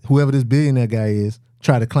guy, whoever this billionaire guy is,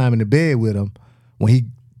 tried to climb in the bed with him. When he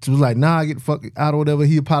was like, "Nah, get the fuck out" or whatever,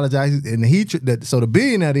 he apologized, and so the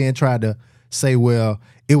billionaire then tried to say, "Well,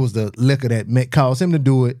 it was the liquor that caused him to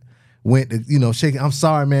do it." Went to shake. "I'm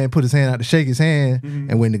sorry, man." Put his hand out to shake his hand,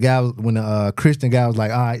 and when the Christian guy was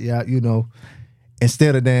like, "All right, yeah,"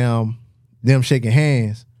 instead of them shaking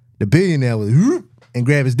hands, the billionaire was "Whoop," and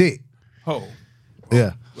grabbed his dick. Oh,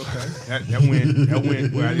 Yeah. okay. That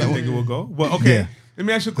went where I didn't think it would go. Well, okay. Yeah. Let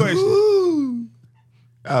me ask you a question.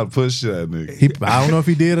 I'll push that nigga. I don't know if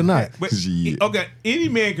he did or not. But, Shit. okay, any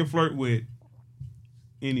man can flirt with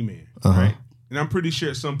any man, Uh-huh. right? And I'm pretty sure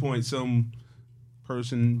at some point, some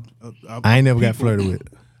person. I ain't never got flirted with.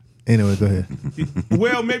 Anyway, go ahead.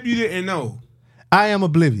 Well, maybe you didn't know. I am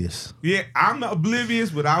oblivious. Yeah, I'm not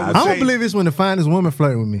oblivious, but I would I'm say oblivious when the finest woman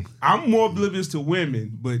flirting with me. I'm more oblivious to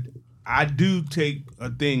women, but I do take a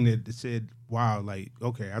thing that said, "Wow, like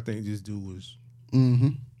okay, I think this dude was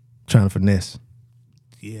Trying to finesse.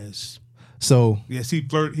 yes." So Yes, he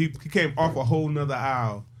flirt. He came off a whole nother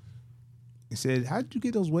aisle and said, "How did you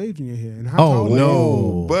get those waves in your hair?" And how Oh, tall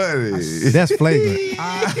no. buddy. that's flagrant.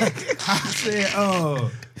 I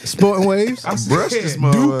said, Sporting waves? I said, Brush this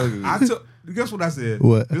motherfucker. I took. Guess what I said?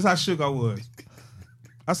 What? This how shook I was.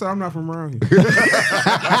 I said, I'm not from around here.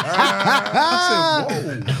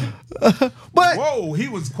 I said, But whoa, he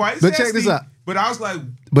was quite But sassy, check this out. But I was like,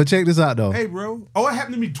 check this out though. hey, bro. Oh, it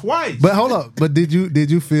happened to me twice. But hold up. But did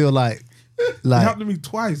you feel like it happened to me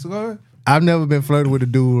twice. Huh? I've never been flirting with a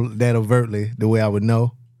dude that overtly the way I would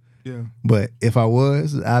know. Yeah. But if I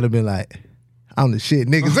was, I'd have been like, I'm the shit.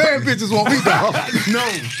 Niggas and bitches want me dog. No.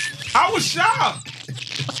 I was shocked.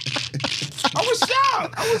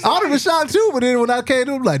 I I'd have been shocked too, but then when I came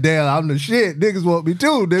to him, like, damn, I'm the shit. Niggas want me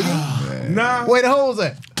too, nigga. Nah. Where the hoes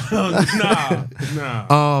at?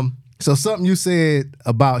 Nah. So something you said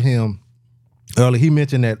about him earlier, he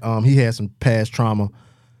mentioned that he had some past trauma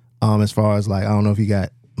As far as like, I don't know if he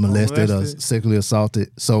got molested or sexually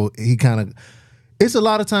assaulted. So he kind of, it's a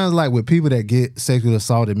lot of times like with people that get sexually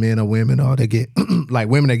assaulted, men or women, or they get like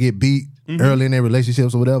women that get beat early in their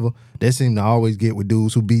relationships or whatever. They seem to always get with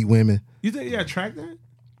dudes who beat women. You think they attract that?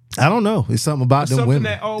 I don't know. It's something about them women.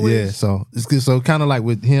 That always... Yeah, so it's good. So kind of like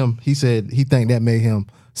with him, he said he think that made him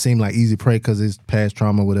seem like easy prey because his past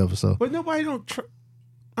trauma or whatever. So, but nobody I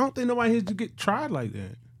don't think nobody has to get tried like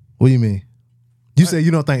that. What do you mean? You say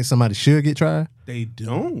you don't think somebody should get tried? They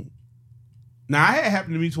don't. Now, it had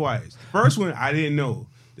happened to me twice. First one, I didn't know.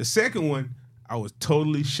 The second one, I was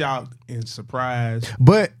totally shocked and surprised,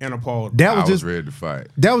 and appalled. That was I just was ready to fight.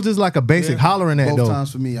 That was just like a basic hollering at Both though. times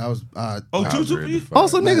for me, I was. two for you?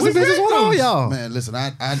 Also, niggas and bitches, what on y'all? Man, listen,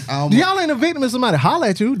 I almost, y'all ain't a victim if somebody holler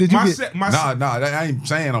at you. Did you I ain't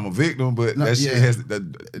saying I'm a victim, but that shit has.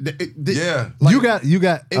 You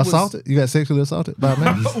got assaulted. You got sexually assaulted by a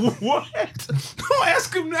man. What? Don't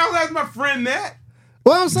ask him now. Ask my friend that.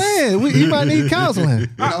 Well, I'm saying he might need counseling.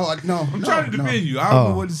 No, I'm trying to defend you. I don't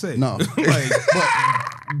know what to say. No, but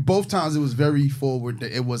both times it was very forward.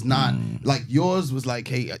 It was not like yours was like,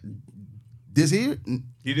 hey, this here.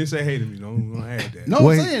 He didn't say hey to me. Don't add that. No,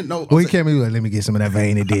 I'm saying no. Well, he came in like, let me get some of that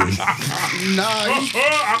veiny dick. He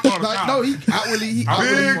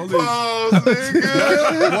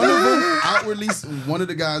outwardly. One of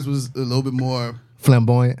the guys was a little bit more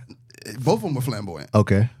flamboyant. Both of them were flamboyant.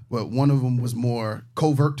 Okay. But one of them was more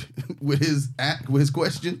covert with his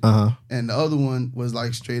question, and the other one was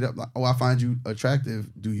like straight up, like, "Oh, I find you attractive.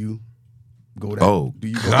 Do you go there? Oh, do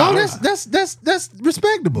you go oh, there?" that's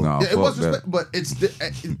respectable. No, it was respectable, but it's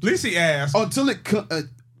at least he asked until it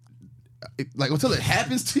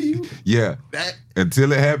happens to you. Yeah,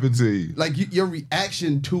 until it happened to you, like your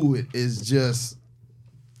reaction to it is just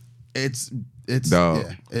it's no.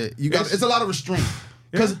 It's a lot of restraint.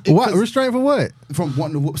 What restraint from what? From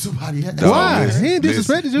wanting to whoop somebody else. Why? He ain't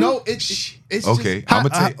disrespected you. No, it's okay. Just, I'm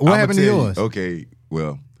gonna tell. What happened to yours? Okay,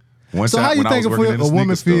 well, so how you think a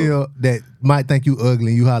woman feel that might think you ugly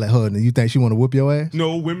and you holler at her and you think she want to whoop your ass?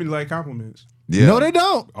 No, women like compliments. Yeah. No, they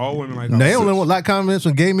don't. All women like compliments. They only like compliments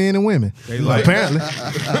from gay men and women. They like apparently.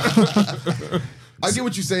 I get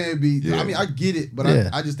what you're saying, B. Yeah. I mean, I get it, but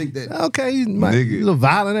I just think that okay, you little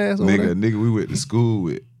violent ass. Nigga, we went to school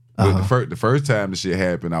with. But the first time the shit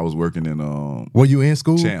happened, I was working in Were you in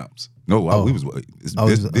school? Champs. No, we was.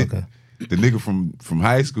 Okay. The nigga from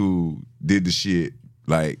high school did the shit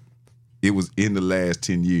like it was in the last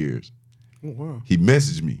 10 years. Oh, wow. He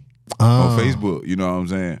messaged me on Facebook. You know what I'm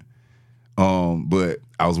saying? But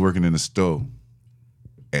I was working in the store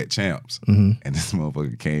at Champs, and this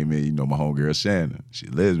motherfucker came in. You know, my homegirl Shannon. She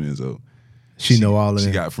lesbian, so she know all of it.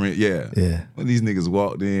 She got friends. Yeah. When these niggas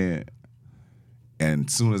walked in. And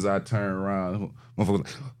as soon as I turned around,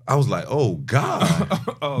 I was like, "Oh God,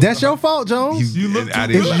 that's your fault, Jones. It's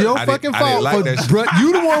your fucking fault.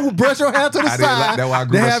 You the one who brushed your hair to the side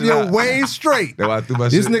to have your waves straight. That's why I threw my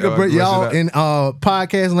this shit. Nigga, y'all in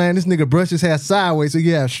podcast land, this nigga brushed his hair sideways, so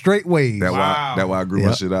you have straight waves. That's why I grew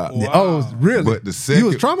my shit out. Wow. Oh, really? But the second, you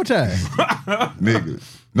was traumatized, nigga.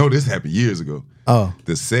 No, this happened years ago. Oh,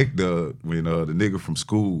 when the nigga from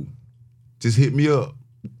school just hit me up.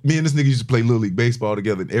 Me and this nigga used to play Little League Baseball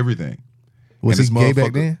together and everything. Was he gay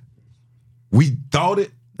back then? We thought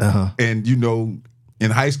it. And you know,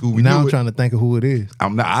 in high school we now knew I'm it. trying to think of who it is.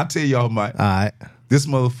 I'm not. I'll tell y'all my. All right. This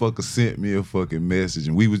motherfucker sent me a fucking message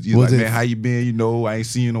and we was like, man, how you been? You know, I ain't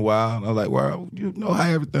seen you in a while. And I was like, well, you know how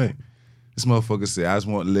everything. This motherfucker said, I just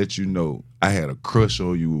want to let you know I had a crush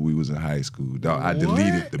on you when we was in high school. Dog, I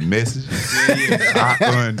deleted the message. I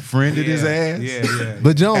unfriended his ass. Yeah.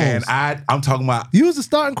 But Jones, and I'm talking about you was the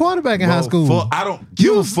starting quarterback in high school. I don't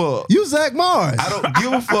give a fuck. You Zach Morris. I don't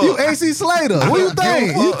give a fuck. You AC Slater. What you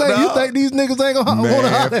think? You think these niggas ain't gonna want to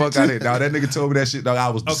holler fuck out of it, dog. That nigga told me that shit, dog. I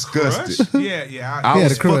was disgusted. Yeah. I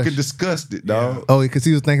was fucking disgusted, dog. Oh, because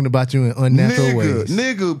he was thinking about you in unnatural ways.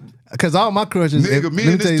 Nigga. Because all my crushes, nigga, me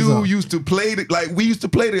and this dude used to play, we used to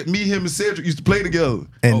play, me, him, and Cedric used to play together.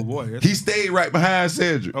 And oh boy, he stayed right behind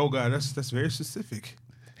Cedric. Oh God, that's very specific.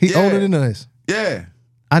 He older than us. Yeah,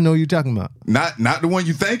 I know who you're talking about. Not the one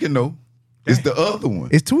you thinking though. It's the other one.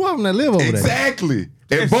 It's two of them that live over there. Exactly,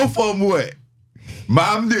 and both of them what?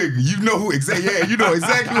 My nigga, you know who exactly? Yeah, you know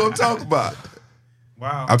exactly what I'm talking about.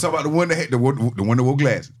 Wow, I'm talking about the one that had the one that wore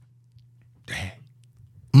glasses. Damn,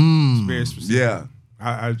 it's very specific. Yeah.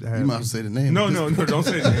 You might say the name. No, don't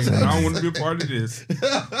say the name. I don't want to be a part of this.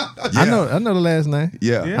 I know the last name.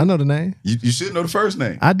 Yeah. I know the name. You should know the first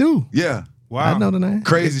name. I do. Yeah. Wow. I know the name.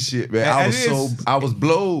 Crazy shit, man. I was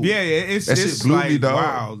blowed. Yeah, it's that shit blew like, me, dog.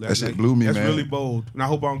 wow. That shit blew me, that's man. That's really bold. And I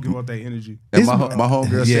hope I don't give up that energy. And my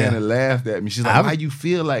homegirl yeah. Shannon laughed at me. She's like, why you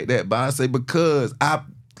feel like that? But I say, because me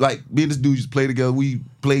and this dude used to play together. We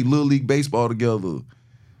played Little League Baseball together.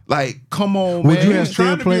 Like, come on, would man. You He have was trying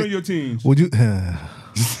still to play, be on your teams. Would you?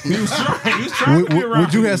 He was trying to be around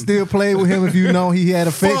Would you have still played with him if you know he had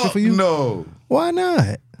affection Fuck for you? no. Why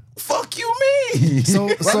not? Fuck you, mean? So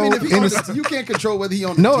I mean, if you can't control whether he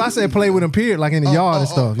on the no, team. I said play with him, period, like in the yard and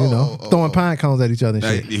stuff, throwing pine cones at each other and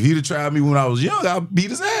Hey, shit. if he'd have tried me when I was young, I'd beat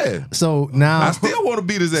his ass. So now I still want to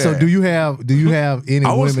beat his ass. So do you have any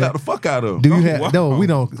I want to women? slap the fuck out of him. Do you have? wow. No, we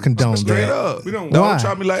don't condone Straight that. up. We don't- Why? Don't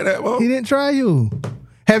try me like that, bro. He didn't try you.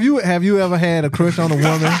 Have you ever had a crush on a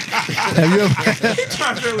woman? Have you ever? He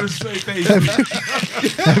trying to with a straight face.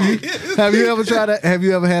 Have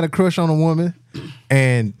you ever had a crush on a woman,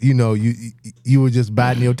 and you were just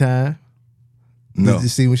biding your time? No. Did you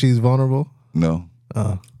see when she's vulnerable? No.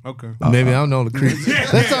 Okay. Maybe I don't know the creep.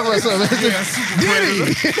 Let's talk about something.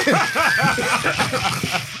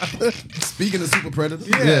 Speaking of super predators,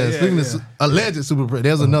 Speaking of alleged super predator,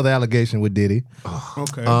 there's another allegation with Diddy.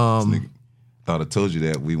 Okay. Thought I told you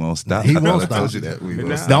that we won't stop. He I won't thought I told stop. you that we won't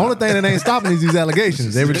Nah. stop. The only thing that ain't stopping is these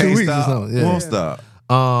allegations every 2 weeks or something. Yeah. Won't stop.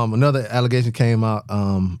 Another allegation came out.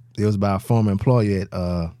 It was by a former employee at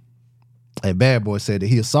Bad Boy, said that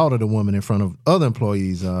he assaulted a woman in front of other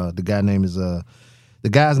employees. The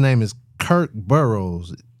guy's name is Kirk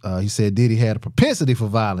Burrows. He said Diddy had a propensity for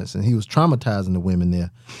violence and he was traumatizing the women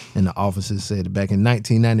there. And the officers said that back in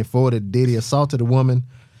 1994 that Diddy assaulted a woman.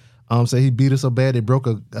 Said he beat her so bad they broke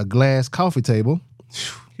a glass coffee table.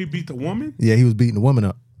 He beat the woman? Yeah, he was beating the woman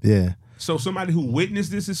up. Yeah. So somebody who witnessed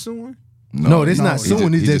this is suing? No, this not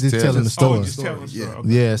suing. He's just telling the story. Oh, just telling the story. Yeah. Okay.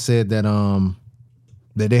 Yeah, said that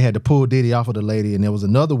that they had to pull Diddy off of the lady, and there was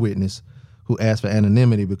another witness who asked for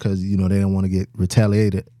anonymity because they don't want to get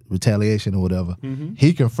retaliation or whatever. Mm-hmm.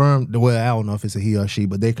 He confirmed. Well, I don't know if it's a he or she,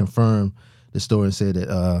 but they confirmed the story and said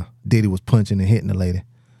that Diddy was punching and hitting the lady.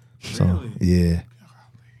 So Really? yeah,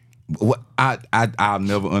 What I'll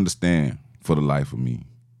never understand for the life of me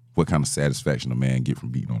what kind of satisfaction a man get from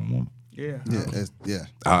beating on a woman. Yeah.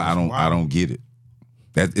 I don't get it.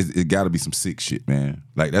 It got to be some sick shit, man.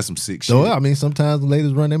 Like that's some sick shit. so I mean, sometimes the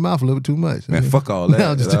ladies run their mouth a little bit too much. Man, fuck all that.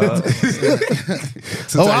 No, I'm just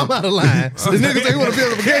I'm out of line. The niggas say you want to be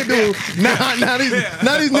able to gay dude. Now these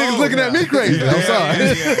niggas looking at me crazy. I'm sorry.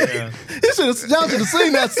 Yeah. Y'all should have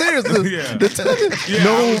seen that seriously. Yeah.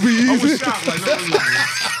 No I reason. was shocked. Like,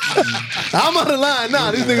 no, I'm out of line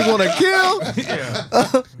now. These niggas want to kill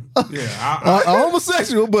yeah. a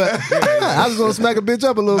homosexual, but I just want to smack a bitch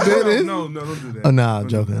up a little bit. No, don't do that. Oh, no, I'm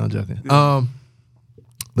joking.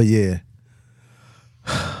 But yeah.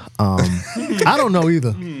 I don't know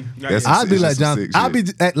either. That's I'd be it's like some Jonathan. sick I'd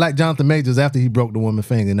shit. be like Jonathan Majors after he broke the woman's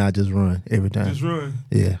finger, and I just run every time. Just run.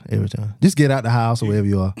 Yeah, every time. Just get out the house or wherever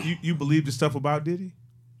you are. You believe the stuff about Diddy?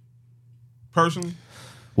 Personally?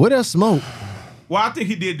 What else smoke? Well, I think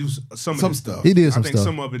he did do some of this stuff. He did some I think stuff.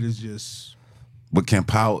 some of it is just... But Camp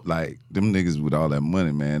Powell, like them niggas with all that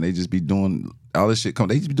money, man, they just be doing all this shit.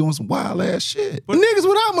 They just be doing some wild ass shit. But niggas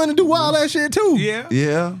without money do wild ass shit too. Yeah.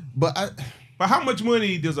 Yeah. but But how much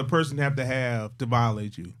money does a person have to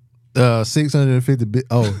violate you? 650.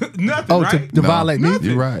 Nothing, Oh, right? to violate me.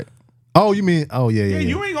 You're right. Oh, you mean? Oh, yeah. Yeah,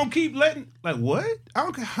 you ain't gonna keep letting like what? I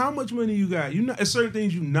don't care how much money you got. You not there's certain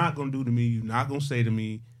things you're not gonna do to me. You're not gonna say to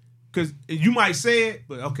me, because you might say it,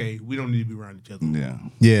 but okay, we don't need to be around each other. Yeah.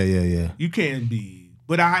 Yeah. You can't be.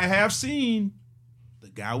 But I have seen the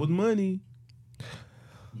guy with money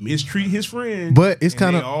mistreat his friend. But it's and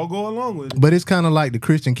kinda- they all go along with it. But it's kind of like the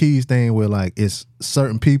Christian Keys thing, where like it's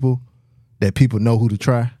certain people that people know who to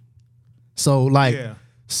try. So like, Yeah.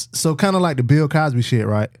 so kind of like the Bill Cosby shit,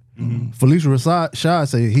 right? Mm-hmm. Felicia Rashad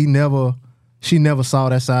said she never saw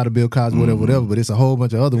that side of Bill Cosby, whatever. But it's a whole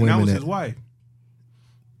bunch of other And that women was that. his wife.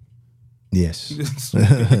 Yes.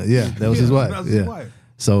 Yeah, that was his wife. That was yeah. his wife.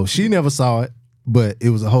 So she never saw it, but it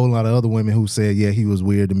was a whole lot of other women who said, yeah, he was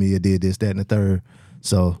weird to me or did this, that, and the third.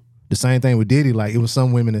 So the same thing with Diddy, like it was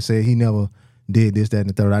some women that said he never did this, that, and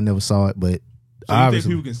the third. I never saw it, but So you think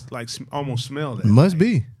obviously people can like almost smell that? must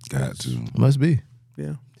be. Got to. Must be.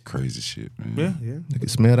 Yeah. Crazy shit, man. Yeah. You can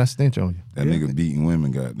smell that stench on you. That nigga beating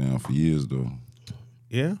women goddamn for years though.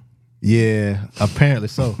 Yeah. Yeah, apparently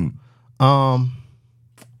so. Now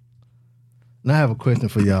I have a question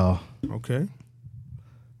for y'all. Okay.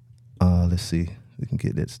 Let's see. We can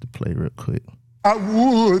get this to play real quick. I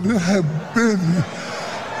would have been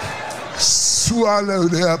so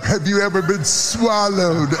swallowed up? Have you ever been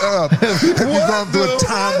swallowed up? Have you gone through a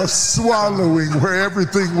time of swallowing where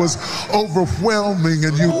everything was overwhelming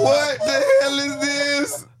and you... What the hell is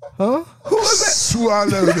this? Huh? Who is that?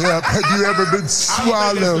 Swallowed up. Have you ever been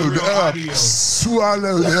swallowed up?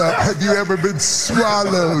 Swallowed up. Have you ever been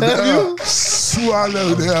swallowed up?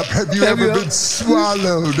 Swallowed up. Have you ever been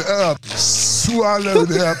swallowed up?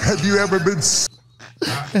 Swallowed up. Have you ever been...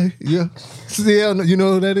 Yeah. CL, you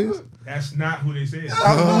know who that is? That's not who they said.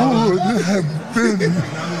 I would have been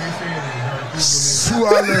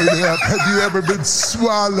swallowed up. Have you ever been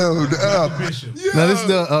swallowed up? Now this is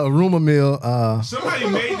the rumor mill. Somebody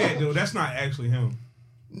made that though. That's not actually him.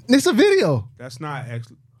 It's a video. That's not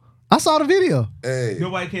actually. I saw the video. Hey.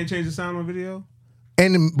 Nobody can change the sound on video.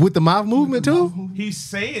 And with the mouth movement too. He's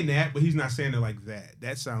saying that, but he's not saying it like that.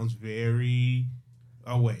 That sounds very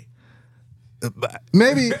away.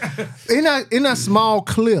 Maybe in a small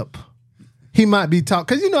clip, he might be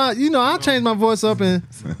talking. Cause I'll change my voice up, and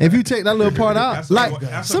if you take that little part out, That's like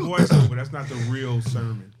that's a voiceover. That's not the real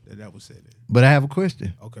sermon that was said. But I have a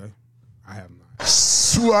question. Okay, I have not.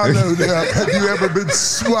 Swallowed up. Have you ever been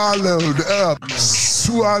swallowed up? No.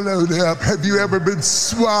 Swallowed up. Have you ever been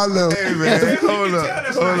swallowed? Hey, man. Hold up.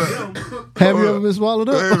 Have you ever been swallowed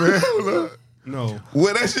up? Hey, man. Hold up. No.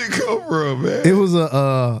 Where that shit come from, man? It was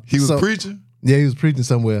a. He was preaching? Yeah, he was preaching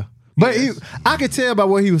somewhere. But I could tell by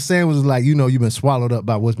what he was saying was like, you've been swallowed up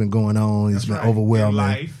by what's been going on. It's been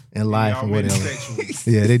overwhelming in life and whatever.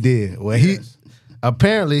 Yeah, they did. Well,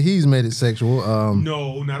 apparently he's made it sexual.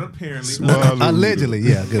 No, not apparently. Allegedly,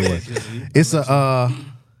 yeah, good one. It's a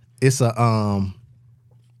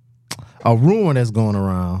rumor that's going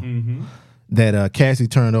around that Cassie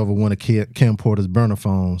turned over one of Kim Porter's burner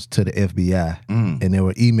phones to the FBI, and there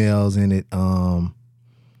were emails in it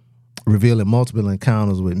revealing multiple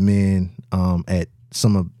encounters with men at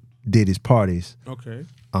some of Diddy's parties. Okay.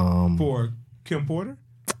 For Kim Porter?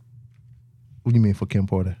 What do you mean for Kim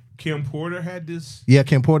Porter? Kim Porter had this? Yeah,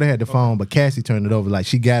 Kim Porter had the phone, but Cassie turned it over. Like,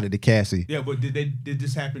 she got it to Cassie. Yeah, but did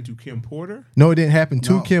this happen to Kim Porter? No, it didn't happen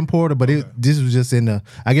to Kim Porter, but this was just in the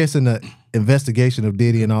investigation of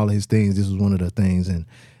Diddy and all of his things. This was one of the things, and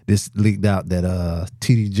this leaked out that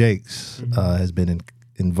T.D. Jakes has been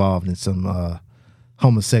involved in some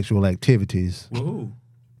homosexual activities. Whoa.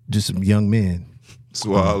 Just some young men.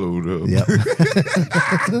 Swallowed up. Yep.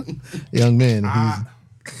 Young men.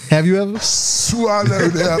 Have you ever?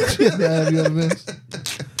 Swallowed up. Have you ever been?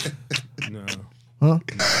 No. Huh?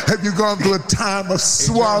 Have you gone through a time of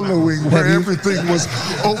swallowing where everything was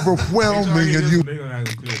overwhelming and you...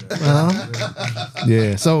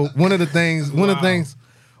 Yeah. So one of the things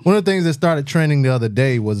that started trending the other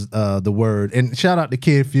day was the word. And shout out to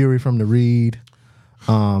Kid Fury from the Read.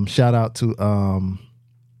 Shout out to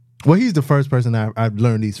well, he's the first person I've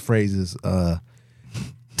learned these phrases.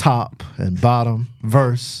 Top and bottom,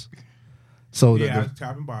 verse. So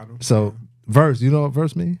top and bottom. So verse, you know what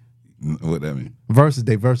verse mean? What that mean? Verse is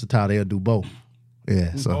they versatile. They'll do both.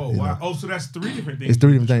 Yeah. So. Oh wow. Oh, so that's three different things. It's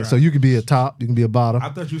three different things. So you could be a top, you can be a bottom. I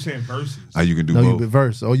thought you were saying verses. You can do both. both. You be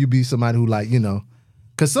verse, or you be somebody who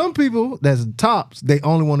because some people that's tops, they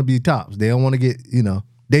only want to be tops. They don't want to get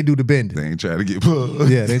they do the bending. They ain't trying to get pulled.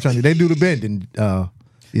 Yeah, they do the bending.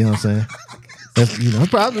 You know what I'm saying? That's,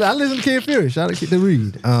 probably I listen to Kid Fury. Shout out to the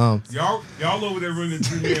Read. Y'all over there running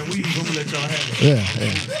 3-man weed. I'm gonna let y'all have it. Yeah.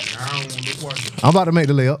 I don't want to watch it. I'm about to make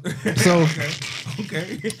the layup. So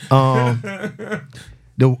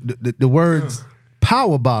the words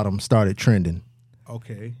power bottom started trending.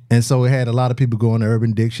 Okay. And so it had a lot of people going to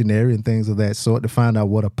Urban Dictionary and things of that sort to find out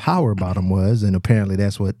what a power bottom was, and apparently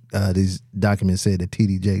that's what these documents said that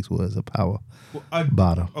T.D. Jakes was a power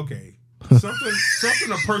bottom. Okay.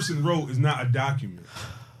 Something a person wrote is not a document.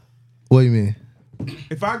 What do you mean?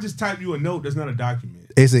 If I just type you a note, that's not a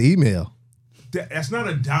document. It's an email. That's not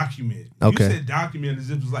a document. Okay. You said document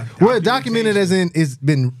as if it was like well, documented as in it's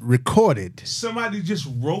been recorded. Somebody just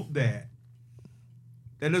wrote that.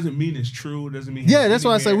 That doesn't mean it's true. It doesn't mean that's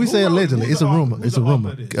why I say we say allegedly. It's a rumor. It's a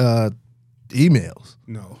rumor. Emails.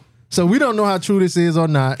 No. So we don't know how true this is or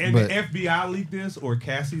not. And but the FBI leaked this or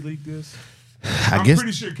Cassie leaked this? I'm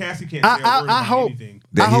pretty sure Cassie can't say a word about anything.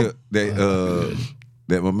 That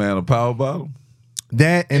my man a power bottom?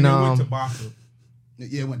 That and it went to Baca.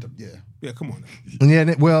 Yeah, it went to Yeah, come on now.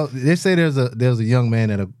 Yeah, well, they say there's a young man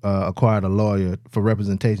that acquired a lawyer for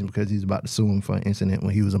representation because he's about to sue him for an incident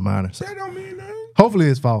when he was a minor. So that don't mean nothing. Hopefully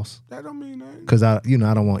it's false. That don't mean nothing. Because I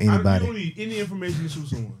don't want anybody. You don't need any information to sue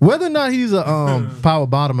someone. Whether or not he's a power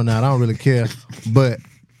bottom or not, I don't really care. But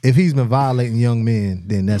if he's been violating young men,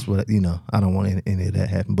 then that's what I don't want any of that to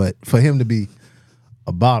happen. But for him to be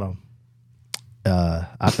a bottom,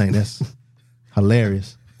 I think that's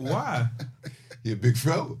Hilarious. Why? He a big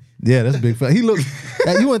fella. Yeah, that's a big fella. He look.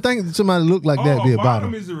 You wouldn't think somebody look like that be a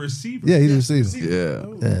bottom bottom. is a receiver. Yeah, he's a receiver. Yeah.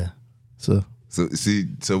 Yeah. So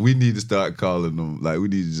So we need to start calling them, like, we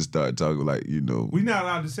need to just start talking like, you know. We're not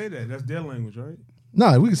allowed to say that. That's their language, right?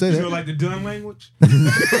 no, we can say You that. feel like the done language?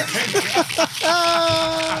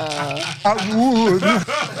 I would.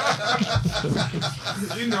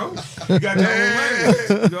 You know, you got your own language.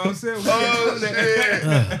 You know what I'm saying?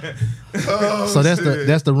 So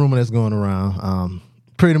that's the rumor that's going around.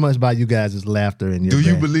 Pretty much by you guys' laughter and your Do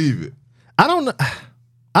you back. believe it? I don't know.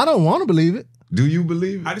 I don't want to believe it. Do you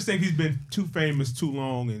believe it? I just think he's been too famous too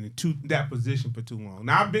long and in that position for too long.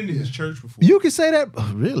 Now, I've been to his church before. You can say that.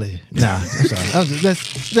 Oh, really? Nah, I'm sorry.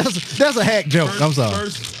 That's a hack joke. I'm sorry.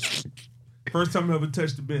 First time I ever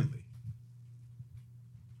touched the Bentley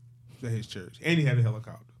at his church. And he had a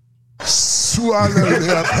helicopter. Swallowed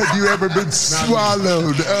up. Have you ever been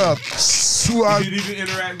swallowed up? He didn't even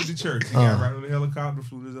interact with the church. He got right on the helicopter,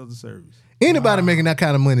 flew to his other service. Anybody making that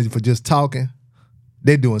kind of money for just talking,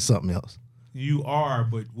 they're doing something else. You are,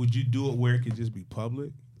 but would you do it where it could just be public?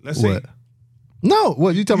 Let's What? say No,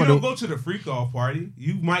 what you talking you don't about? go to the freak off party.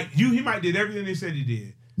 He might did everything they said he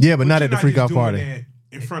did. Yeah, but not you're at the freak just off doing party. that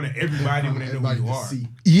in front of everybody when they know Everybody who you can are. see.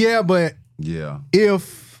 Yeah, but Yeah.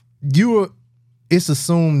 if you were, it's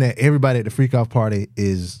assumed that everybody at the freak off party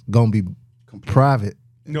is gonna be private.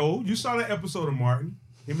 No, you saw that episode of Martin.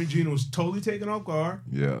 Him and Gina was totally taken off guard.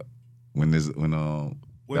 Yeah. When When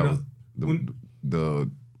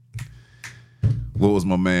what was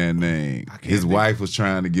my man name? His think. wife was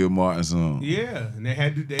trying to give Martin some. Yeah, and they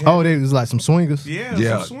had to. Oh, they was like some swingers. yeah,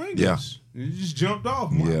 Yeah, some swingers. yeah. And it just jumped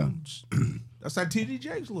off. Martin. That's how TD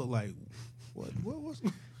Jakes look like. What was?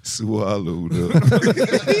 Swallowed up.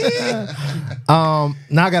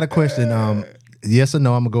 Now I got a question. Yes or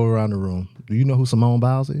no? I'm gonna go around the room. Do you know who Simone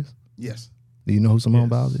Biles is? Yes. Do you know who Simone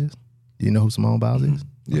Biles is? Do you know who Simone Biles is?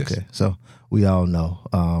 Yes. Okay, so we all know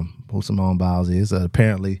who Simone Biles is.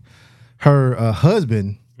 Apparently, her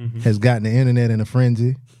husband has gotten the internet in a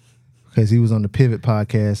frenzy because he was on the Pivot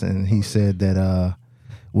podcast and he said that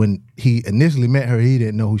when he initially met her, he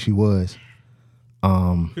didn't know who she was.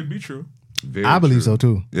 Could be true. Very I believe true. so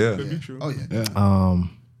too. Yeah. Could be true. Oh yeah. Yeah.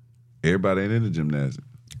 Everybody ain't into gymnastics.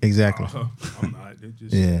 Exactly. I'm not. They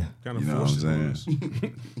just Yeah. kind of You know what I'm forced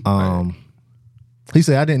saying? He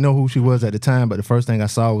said, I didn't know who she was at the time, but the first thing I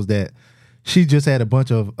saw was that she just had a bunch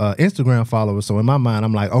of Instagram followers. So in my mind,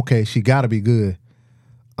 I'm like, okay, she got to be good.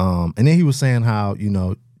 And then he was saying how, you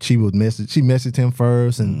know, she messaged him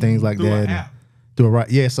first and things like Through that. an app.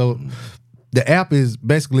 Yeah, so the app is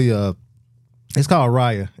basically it's called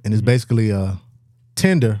Raya, and it's basically a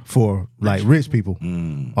Tinder for like rich people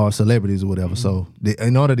or celebrities or whatever. So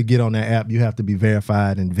in order to get on that app, you have to be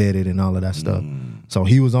verified and vetted and all of that stuff. So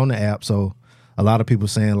he was on the app. So a lot of people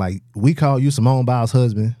saying like, we call you Simone Biles'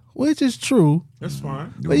 husband, which is true. That's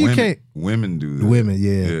fine. But you can't. Women do that. Women,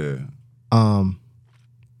 yeah. Yeah.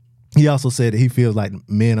 He also said that he feels like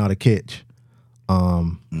men are the catch.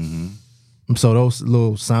 So those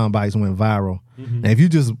little sound bites went viral. And if you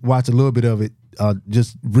just watch a little bit of it,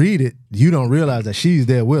 just read it, you don't realize that she's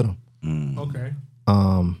there with him. Okay.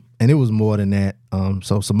 And it was more than that.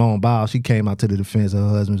 So Simone Biles, she came out to the defense. Her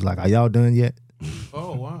husband was like, "Are y'all done yet?"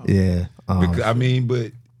 Oh wow. Yeah.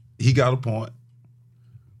 But he got a point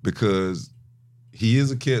because he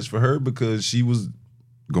is a catch for her because she was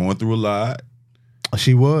going through a lot.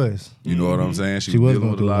 She was. You know what I'm saying? She was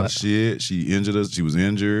dealing with a lot of shit. She injured us. She was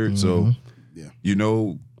injured. So, you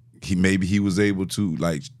know, he was able to,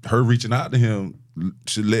 like, her reaching out to him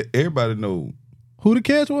should let everybody know who the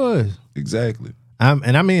catch was. Exactly. I ain't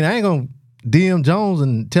gonna DM Jones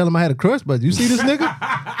and tell him I had a crush, but you see this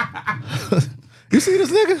nigga? You see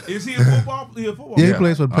this nigga? Is he a football? Yeah, he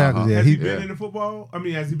plays for the Packers. Yeah, Has he been in the football? I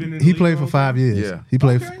mean, has he been in the He league played for long 5 time? years. Yeah. He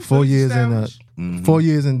played Okay, 4 so he's years in 4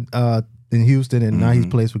 years in Houston, and now he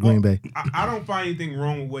plays for Green Bay. I don't find anything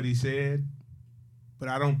wrong with what he said, but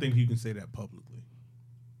I don't think you can say that publicly.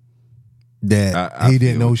 That I he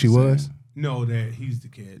didn't feel know who what she you're was. saying. No, that he's the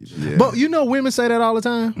catch. Yeah. But you know, women say that all the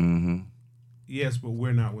time. Mm-hmm. Yes, but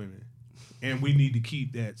we're not women, and we need to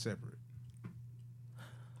keep that separate.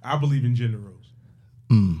 I believe in gender roles.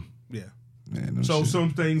 Yeah. Man, no So shit. some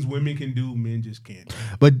things women can do, men just can't.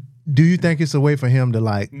 But do you think it's a way for him to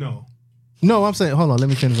like? No, No, I'm saying. Hold on, let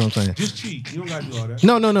me finish what I'm saying. just cheat. You don't gotta do all that.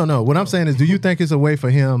 No. What I'm saying is, do you think it's a way for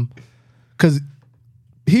him? Because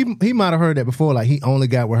he might have heard that before. Like he only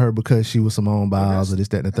got with her because she was Simone Biles or this,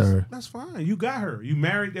 that, and the third. That's fine. You got her. You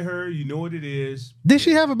married to her. You know what it is. Did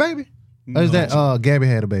she have a baby? Or is that Gabby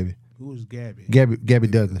had a baby? Who was Gabby? Gabby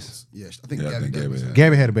Douglas. Yeah, I think Yeah, I Gabby think Douglas. Gabby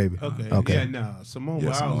Gabby had a baby. Okay. Yeah, no. Simone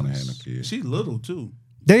Biles. Simone had a kid. She's little too.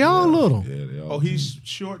 They all little. Yeah, they all. Oh, he's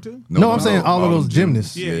short too. No, I'm saying all of those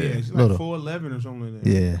gymnasts. Yeah. She's like Little. 4'11" or something like that.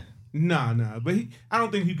 Yeah. Nah. But I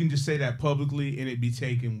don't think you can just say that publicly and it be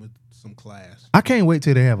taken with some class. I can't wait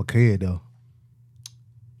till they have a kid though.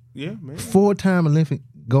 Yeah, man. 4-time Olympic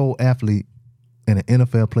gold athlete and an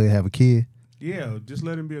NFL player have a kid. Yeah, just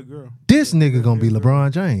let him be a girl. This nigga gonna be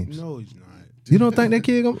LeBron James. No, he's not. You don't think that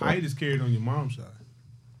kid gonna? Height is carried on your mom's side.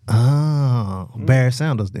 Oh, Barry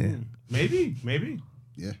Sanders then. Maybe.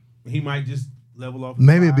 Yeah. He might just level off.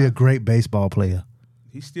 Maybe it'd be a great baseball player.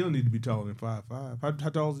 He still need to be taller than 5'5". How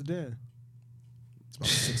tall is his dad? It's about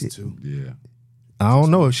 6'2". Yeah. I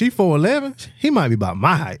don't know if she 4'11", he might be about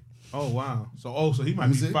my height. Oh wow. So he might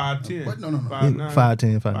be Is it? 5'10". What? No. 5'9".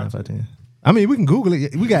 5'10", 5'10". I mean, we can Google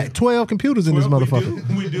it. We got 12 computers in this Well,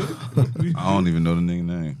 motherfucker. We do. I don't even know the nigga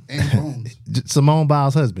name. And Bones. Simone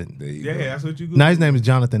Biles' husband. There you Yeah, go. that's what you. Now his name is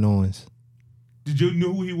Jonathan Owens. Did you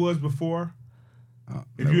know who he was before?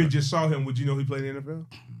 If you had just saw him, would you know he played in the NFL?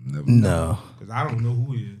 Never. No. Because I don't know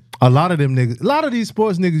who he is. A lot of them niggas, a lot of these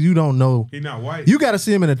sports niggas you don't know. He not white. You got to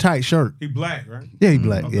see him in a tight shirt. He black, right? Yeah, he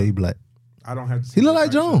black. Okay. Yeah, he black. I don't have to. See He look the like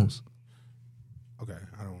white shirt. Jones. Okay,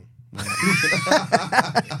 I don't.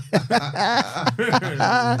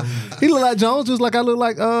 He look like Jones just like I look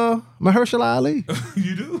like Mahershala Ali.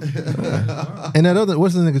 You do? And that other,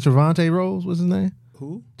 what's his nigga, Trevante Rose? What's his name?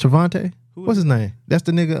 Who? Trevante? Who What's is his name? That's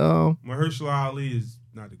the nigga, Mahershala Ali is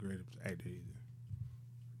not the greatest actor either.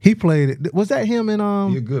 he played it. Was that him in,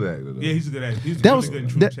 He a good actor though. Yeah, he's a good actor. He's a That really was- good and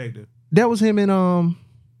true that- detective. that was him in, the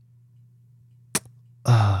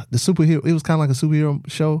superhero, it was kind of like a superhero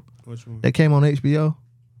show Which one? that came on HBO.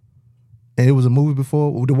 And it was a movie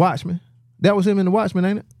before, The Watchmen. That was him in The Watchmen,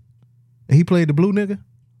 ain't it? And he played the blue nigga.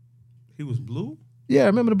 He was blue? Yeah,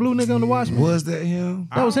 remember the blue nigga on The Watchmen? Was that him?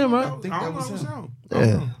 That was him, right? I think that was him.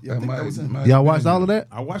 Yeah. Yeah, I think that was him. Y'all watched all of that?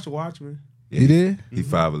 I watched The Watchmen. You did? He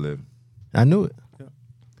 5'11". I knew it.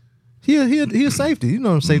 Yeah. He a safety. You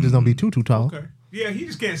know, safeties don't be too tall. Okay. Yeah, he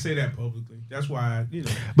just can't say that publicly. That's why,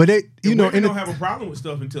 But they, you know, women in don't the, have a problem with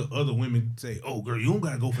stuff until other women say, "Oh, girl, you don't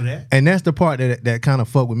gotta go for that." and that's the part that kind of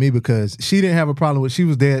fucked with me because she didn't have a problem with. She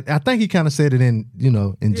was there. I think he kind of said it in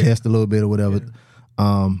jest a little bit or whatever. They're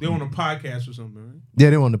on a podcast or something, right? Yeah,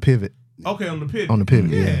 they were on the pivot. Okay, on the pivot. On the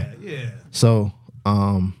pivot, yeah. So,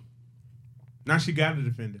 Now she got to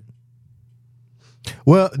defend it.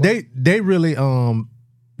 well, they really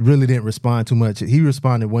didn't respond too much. He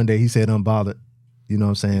responded one day. He said unbothered. You know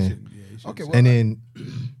what I'm saying? Okay, well, And then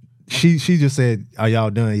she just said, "Are y'all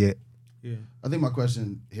done yet?" Yeah. I think my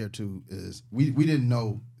question here too is we didn't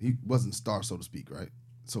know he wasn't star, so to speak, right?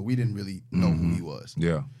 So we didn't really know who he was.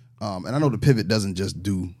 Yeah. And I know the pivot doesn't just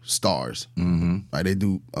do stars, right? They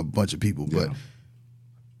do a bunch of people, but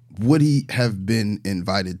would he have been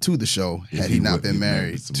invited to the show had he not been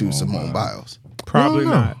married to Simone Biles? Probably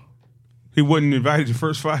know. not. He wasn't invited the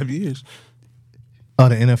first 5 years. Oh,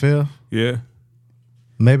 the NFL? Yeah.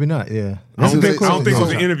 Maybe not. Yeah. I don't think So- it was so-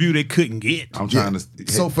 an interview they couldn't get. I'm trying to.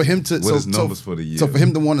 So for him to What his numbers for the year? So for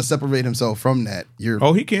him to want to separate himself from that,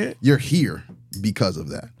 Oh, he can't. you're here because of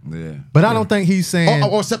that. Yeah. But I don't think he's saying.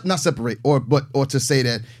 Not separate, or to say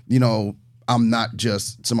that I'm not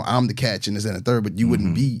just I'm the catch and this and the third, but you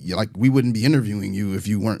wouldn't be we wouldn't be interviewing you if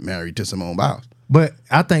you weren't married to Simone Biles. But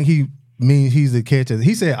I think he means he's the catch.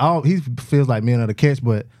 He said he feels like men are the catch,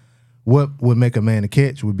 but what would make a man a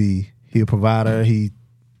catch would be he a provider, he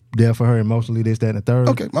there for her emotionally, this, that, and the third.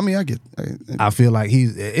 Okay, I mean I get. I feel like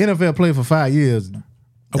he's NFL player for 5 years.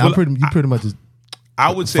 Well, you pretty much is.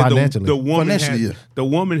 I would say Financially. the woman Financially, yeah. the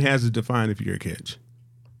woman has to define if you're a catch.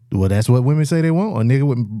 Well, that's what women say they want. A nigga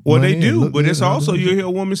with Well, money they and do, look but good it's and all also that you shit. hear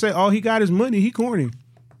a woman say, "Oh, he got his money. He corny."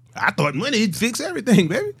 I thought money'd fix everything,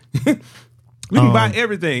 baby. We can buy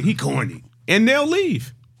everything. He corny, and they'll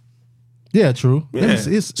leave. Yeah, true. Yeah.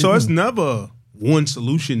 It's never one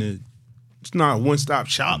solution. It's not a one-stop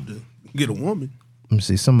shop to get a woman. Let me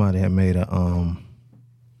see. Somebody had made a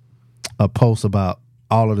post about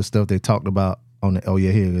all of the stuff they talked about on the. Oh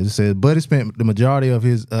yeah, here it is. It says Buddy spent the majority of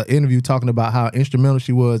his interview talking about how instrumental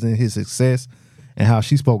she was in his success and how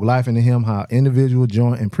she spoke life into him. How individual,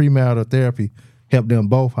 joint, and premarital therapy helped them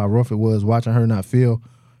both. How rough it was watching her not feel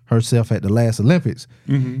herself at the last Olympics.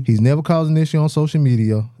 He's never caused an issue on social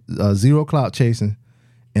media. Zero clout chasing,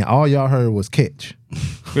 and all y'all heard was catch.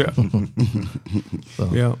 Yeah,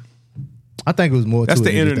 yeah. I think it was more. That's to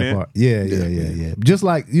the it than just that internet. part. Yeah. Just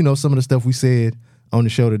like some of the stuff we said on the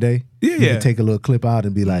show today. Yeah, You yeah. can take a little clip out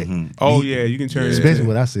and be like, Oh yeah, you can turn it. especially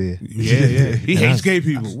what I said. Yeah. He hates gay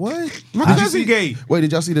people. What? My cousin gay. Wait,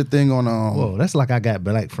 did y'all see the thing on Whoa, that's like I got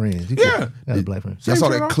black friends. You Yeah. got a black friend. I saw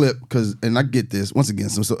Same that shit, clip because, and I get this once again.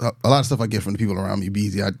 So a lot of stuff I get from the people around me.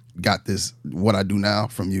 Beezy, I got this. What I do now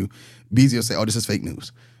from you. Beezy will say, "Oh, this is fake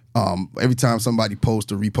news." Every time somebody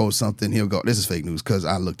posts or repost something, he'll go, "This is fake news" because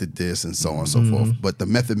I looked at this and so on and so forth. But the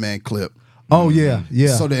Method Man clip. Oh yeah.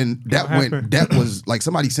 So then that was like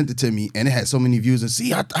somebody sent it to me and it had so many views and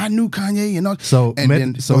see I knew Kanye and all. So and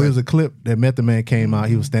it was a clip that Method Man came out.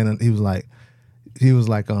 He was standing. He was like,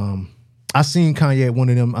 I seen Kanye at one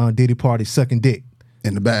of them Diddy parties sucking dick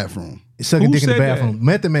in the bathroom. Sucking Who dick in the said bathroom. that?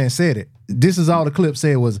 Method Man said it. This is all the clip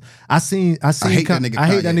said was I hate that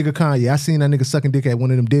nigga Kanye. I seen that nigga sucking dick at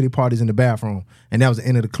one of them Diddy parties in the bathroom, and that was the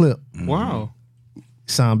end of the clip. Wow.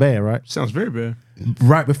 Sound bad, right? Sounds very bad.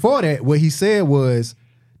 Right before that, what he said was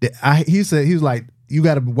that he was like, you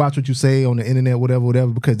got to watch what you say on the internet, whatever,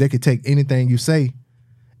 because they could take anything you say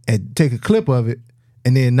and take a clip of it,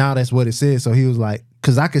 and then now that's what it says. So he was like,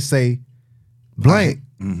 because I could say blank,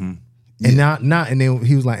 and now, and then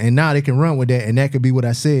he was like, and now they can run with that, and that could be what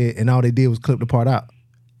I said, and all they did was clip the part out.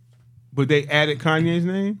 But they added Kanye's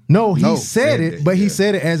name? No, he said it, but he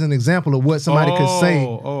said it as an example of what somebody could say.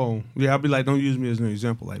 Oh, yeah, I'll be like, don't use me as an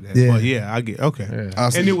example like that. Yeah. But yeah, I get, okay. Yeah.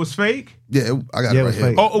 And it was fake? Yeah, I got it Yeah, it right was here.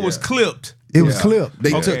 fake. Oh, it was clipped It was clipped.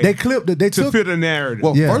 They Okay. clipped it. They to took fit a narrative.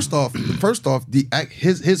 Well, Yeah. first off,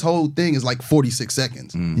 his whole thing is like 46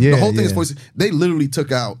 seconds. Yeah, The whole thing is yeah. 46. They literally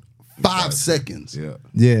took out 5 seconds. Yeah.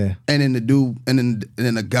 yeah. And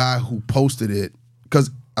then the guy who posted it,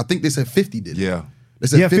 because I think they said 50 did it. Yeah. They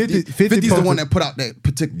said Yeah, 50, 50 50's the one posted- that put out that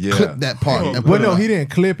particular Yeah. clip that part. and put Well, it no, out. he didn't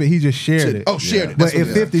clip it. He just shared it. Oh, shared it. But That's what if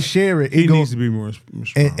it is. 50 share it, he it goes needs to be more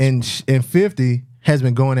responsible. and 50 has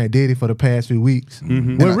been going at Diddy for the past few weeks.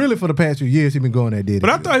 Well, really for the past few years, he been going at Diddy. But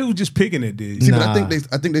I thought he was just picking at this. See, but Nah.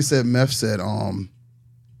 I think they said Meth said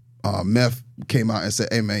Meth came out and said,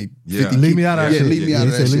 "Hey man, 50 leave me out of that shit. leave me out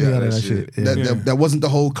of He that said, leave shit. me out of that shit. Yeah. That wasn't the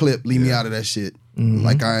whole clip. Leave me out of that shit.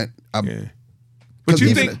 Like I Yeah. But you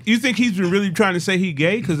even- think he's been really trying to say he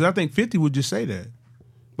gay? Because I think 50 would just say that.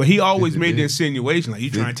 But he always 50 made the did. insinuation like you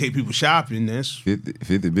trying to take people shopping. That's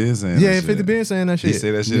 50 been saying Yeah, that 50 shit. been saying that shit. He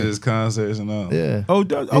said that shit at his concerts and all. Yeah. oh,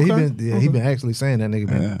 does Yeah, okay. he been actually saying that nigga.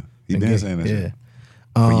 Yeah. He been gay. saying that Yeah. shit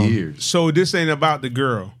for years. So this ain't about the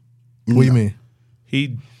girl. What you mean?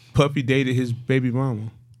 He puppy dated his baby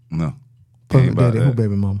mama. No. Puppy Ain't about Daddy, who that.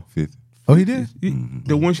 baby mama? 50. Oh, he did?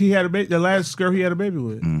 The one she had a baby, the last girl he had a baby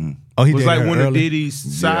with, Oh, he was dated like her one of early? Diddy's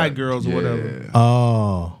side girls or whatever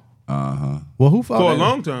Oh. Uh-huh. Well, who fought for a that?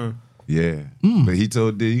 long time. Yeah. But he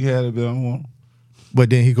told Diddy you had it, but I don't want But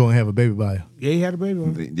then he gonna have a baby by her. Yeah, he had a baby.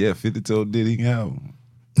 With her. it. Yeah, 50 told Diddy he can have him.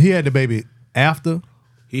 He had the baby after.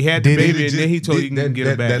 He had the Diddy baby, and then he told he can get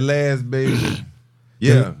her back. That last baby.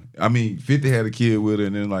 Yeah. I mean, 50 had a kid with her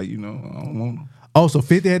and then like, I don't want him. Oh, so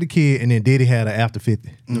 50 had the kid, and then Diddy had her after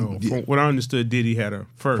 50. No, from what I understood, Diddy had her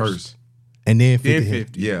first. And then 50, Then had-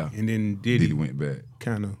 50. Yeah. And then Diddy Diddy went back.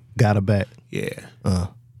 kind of, got her back. yeah.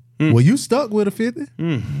 Well, you stuck with a 50.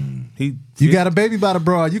 He You got a baby by the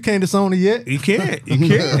broad. You can't disown her yet. He can't. He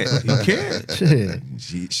can't. He can't.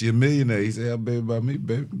 Shit. She a millionaire. He said, "Have a baby by me,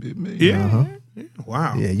 baby, be a millionaire." Yeah. Yeah.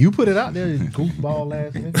 Wow. Yeah, you put it out there, you goofball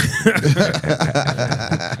ass nigga.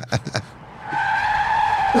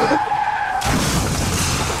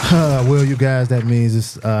 Well, you guys, that means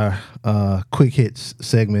it's our quick hits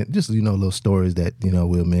segment. Just little stories that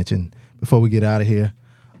we'll mention before we get out of here.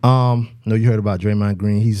 No, you heard about Draymond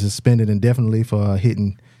Green. He's suspended indefinitely for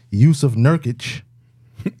hitting Yusuf Nurkic.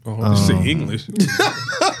 Oh, say English.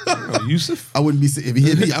 Yusuf? I wouldn't be if he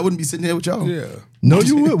hit me. I wouldn't be sitting here with y'all. Yeah. No,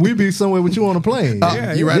 you would. We'd be somewhere with you on a plane.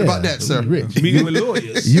 You're right about that, sir. Rich. Meeting with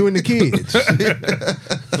lawyers. You and the kids.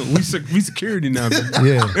 we security now.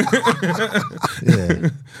 Yeah.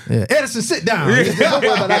 Edison, sit down. Don't worry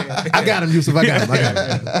about that. I got him, Yusuf. I got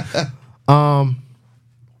him.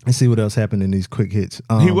 Let's see what else happened in these quick hits.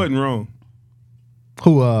 He wasn't wrong.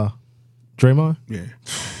 Who? Draymond. Yeah.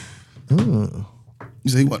 You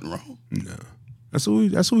say he wasn't wrong. No. That's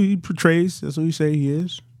who he portrays. That's who he say he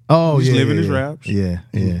is. Oh, He's yeah. living yeah, his yeah. raps. Yeah,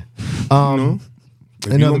 yeah. If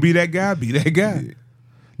you another- gonna be that guy, be that guy.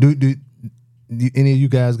 Do any of you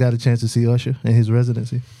guys got a chance to see Usher in his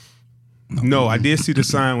residency? No, I did see the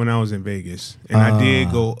sign when I was in Vegas, and I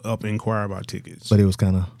did go up and inquire about tickets. But it was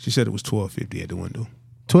kind of She said it was $12.50 at the window.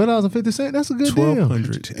 $12.50. That's a good deal.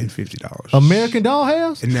 $1,250. American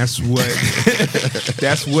Dollhouse. And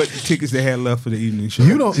that's what tickets they had left for the evening show.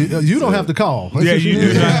 You don't have to call. Yeah, you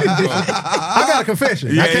do not. I got a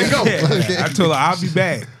confession. I can't go. I told her I'll be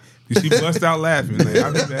back You see, bust out laughing. Like,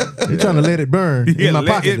 I'll be back. You're trying to let it burn in my let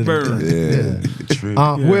pocket. it burn.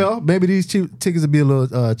 Well, maybe these tickets will be a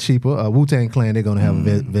little cheaper. Wu-Tang Clan, they're going to have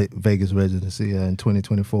a Vegas residency in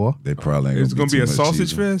 2024. They probably ain't It's going to be a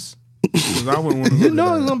sausage fest. 'Cause I wouldn't want to. You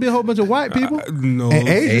know, it's going to be a whole bunch of white people. No, and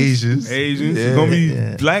Asians. It's gonna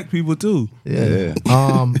be black people too. Yeah.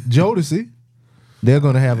 Jodeci, they're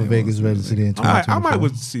going to have a Vegas residency in 2024. I might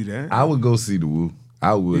would see that. I would go see the Wu.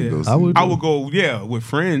 I would go see I would go, with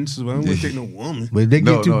friends. I wouldn't take no woman. But if they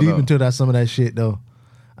get too deep into some of that shit, though,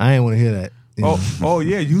 I ain't want to hear that. Yeah,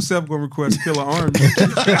 Yusef gonna request Killer Army.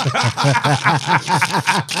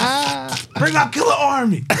 Bring out Killer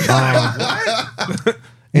Army.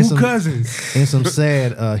 And cousins. And some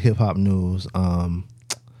sad hip hop news.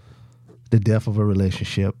 The death of a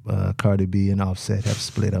relationship. Cardi B and Offset have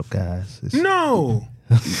split up, guys. No.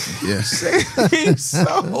 Yes.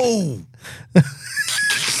 So.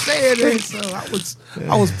 Say it ain't so.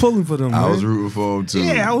 I was pulling for them. I man. was rooting for him too.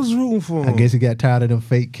 Yeah, I was rooting for him. I guess he got tired of them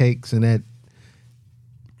fake cakes and that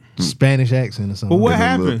Spanish accent or something. But what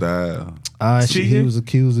happened? He was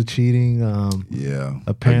accused of cheating.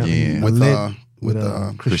 Apparently Again. With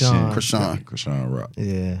Krishan Rock.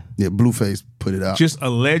 Yeah. Yeah, Blueface put it out. Just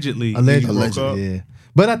allegedly. Allegedly, yeah.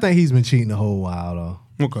 But I think he's been cheating a whole while though.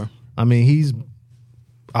 Okay. I mean, he's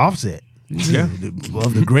Offset. Yeah.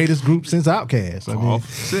 Of the greatest group since Outkast. I mean,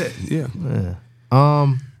 Offset, yeah.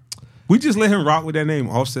 We just let him rock with that name,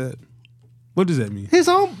 Offset. What does that mean? His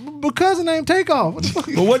own cousin named Takeoff. What the fuck?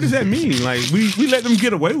 But what does that mean? Like we let them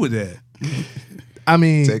get away with that. I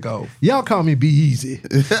mean, Takeoff. Y'all call me Be Easy.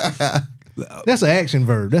 That's an action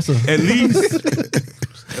verb. That's at least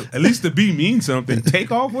the B means something. Take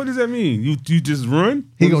off. What does that mean? You just run?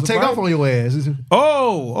 He gonna take off on your ass.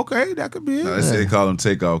 Oh, okay, that could be it. No, they say they call him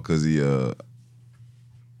Takeoff because he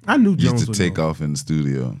I knew Jones used to take off in the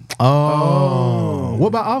studio. Oh, what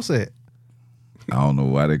about Offset? I don't know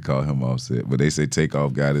why they call him Offset, but they say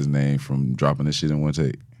Takeoff got his name from dropping the shit in one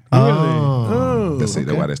take. Oh, that's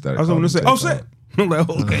why they started. I was going to say Offset. I'm like,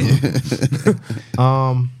 okay.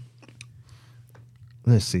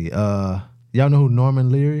 Let's see. Y'all know who Norman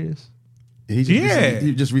Lear is? He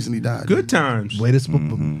just recently died. Good Times. Buried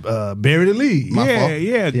the lead.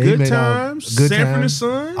 Good Times. Sanford and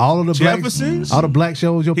Son. All of the Jeffersons. all the black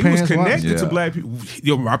shows your parents watched. He was connected to black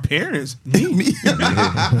people. My parents. Me.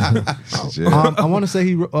 I want to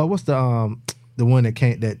say what's the one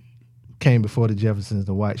that came before the Jeffersons,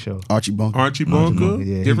 the white show? Archie Bunker.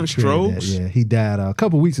 Yeah, Different Strokes. Yeah, he died a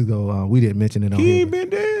couple weeks ago. We didn't mention it on He ain't been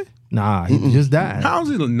dead? Nah, he just died. How old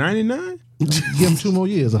is he? 99? Give him 2 more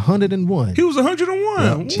years. 101. He was 101.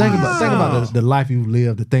 Yeah. Think about the life you've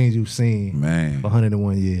lived, the things you've seen. Man, for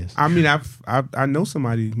 101 years. I mean, I know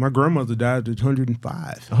somebody. My grandmother died at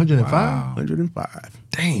 105. 105? Wow. 105.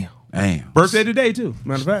 Damn. Birthday today too.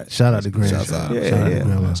 Matter of fact. Shout out to Grandma. Shout out to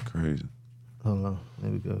Grandma. That's crazy. Hold on.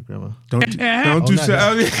 There we go, Grandma. Don't do so.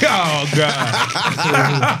 Oh God.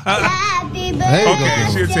 Happy birthday. Okay,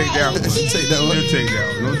 she'll take that one. She'll take that one.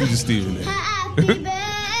 Don't do the Stephen there.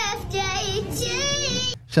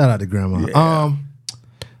 Shout out to Grandma. Yeah.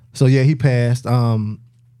 So yeah, he passed. And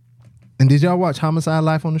did y'all watch Homicide: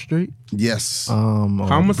 Life on the Street? Yes.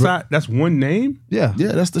 Homicide. That's one name. Yeah.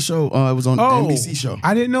 Yeah, that's the show. It was on the NBC show.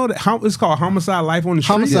 I didn't know that. It's called Homicide: Life on the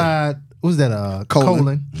Street. Homicide. What was that?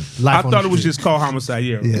 Colon. I thought it was just called Homicide.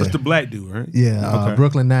 Yeah. It's the black dude, right? Yeah. Okay.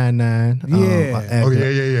 Brooklyn Nine-Nine.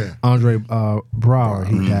 Yeah. Andre Brower.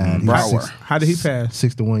 He died. Brower. How did he pass?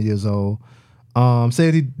 61 years old.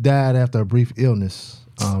 Said he died after a brief illness.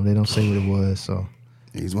 They don't say what it was. So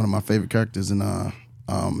he's one of my favorite characters in The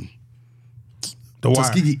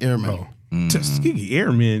Tuskegee Airmen. Tuskegee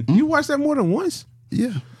Airmen. You watched that more than once?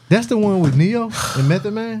 Yeah. That's the one with Neo and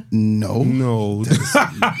Method Man? No. No,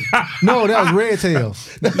 that was Red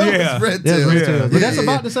Tails. Yeah. Red That's Tails. Red Tails. But that's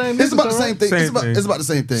about the same niggas. It's about the same thing. Same thing. It's about the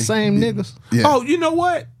same thing. Same niggas. Yeah. Oh, you know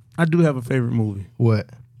what? I do have a favorite movie. What?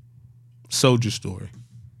 Soldier Story.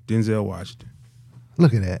 Denzel Washington.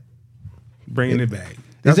 Look at that. Bringing it back.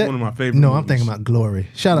 That's one of my favorite No, movies. I'm thinking about Glory.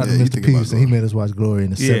 Shout out to you Mr. thinking about Peterson. He made us watch Glory in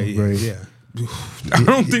the 7th grade. Yeah. I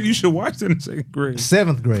don't think you should watch that in the 2nd grade.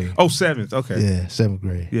 7th grade. Oh, 7th. Okay. Yeah, 7th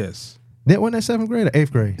grade. Yes. That wasn't that 7th grade or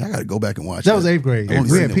 8th grade? I got to go back and watch That was 8th grade. I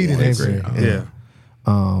only We seen had it Pete in once. 8th grade. Yeah.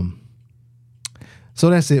 So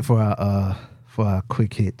that's it for our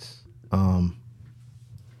quick hits.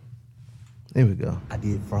 Here we go. I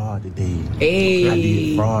did fraud today. Hey. I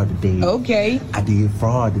did fraud today. Okay. I did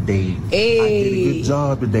fraud today. Hey. I did a good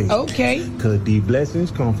job today. Okay. Cause the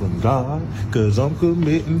blessings come from God. Cause I'm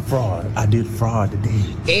committing fraud. I did fraud today.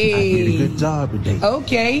 Hey. I did a good job today.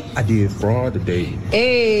 Okay. I did fraud today.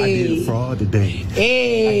 Hey. I did fraud today.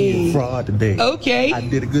 Hey. I did fraud today. Okay. I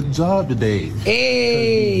did a good job today.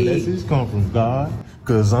 Hey. Blessings come from God.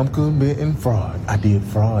 Cause I'm committing fraud. I did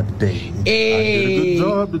fraud today. Hey. I did a good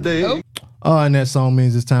job today. Okay. And that song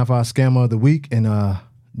means it's time for our scammer of the week. And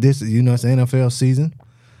this, it's the NFL season.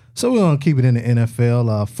 So we're going to keep it in the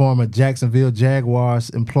NFL. Former Jacksonville Jaguars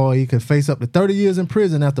employee could face up to 30 years in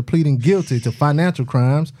prison after pleading guilty to financial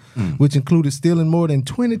crimes, which included stealing more than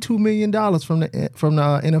 $22 million from the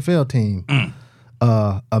NFL team.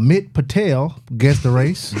 Amit Patel guessed the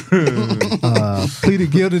race. Pleaded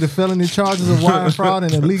guilty to felony charges of wire fraud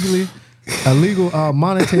and illegal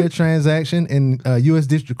monetary transaction in U.S.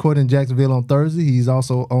 District Court in Jacksonville on Thursday. He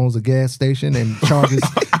also owns a gas station and charges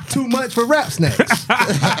too much for rap snacks. He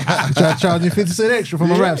tried to charge you 50 cents extra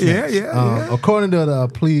from a rap snack. According to the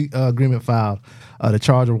plea agreement filed, the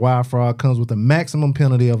charge of wire fraud comes with a maximum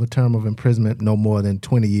penalty of a term of imprisonment no more than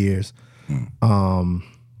 20 years.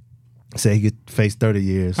 Say he could face 30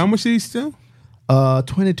 years. How much did he steal?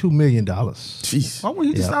 $22 million. Jeez. Why wouldn't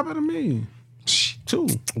he just stop at $1 million? 2.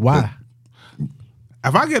 Why?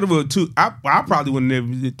 If I get over 2, I probably wouldn't have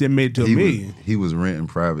made it to $1 million. He was renting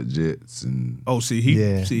private jets and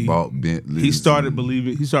he bought Bentleys. He started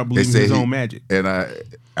believing his own magic. And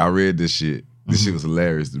I read this shit. This shit was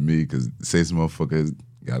hilarious to me because say some motherfucker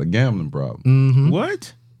got a gambling problem.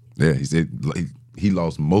 What? Yeah, he said he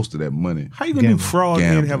lost most of that money. How you gonna do fraud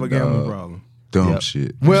and have a gambling problem? Dumb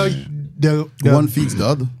shit. Well, the one feeds the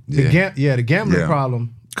other. The gambling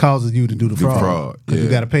problem causes you to do the fraud. Because you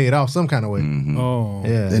got to pay it off some kind of way. Oh,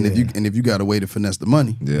 yeah. And if you got a way to finesse the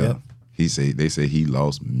money, they say he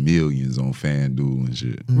lost millions on FanDuel and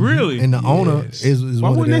shit. Really? And the owner is why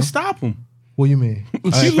one of wouldn't them. they stop him? What do you mean?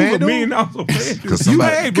 She lose $1 million on FanDuel.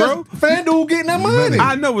 Hey, bro, FanDuel getting that money.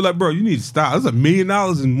 I know, but like, bro, you need to stop. That's $1 million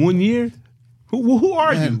in 1 year. Who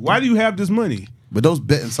are you? Why do you have this money? But those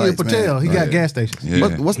betting sites, Patel, man. he got gas stations.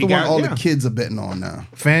 Yeah. What's the one all the kids are betting on now?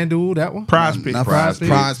 FanDuel, that one? Prize Picks. Not Prize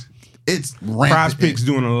Picks. It's rampant. Prize Picks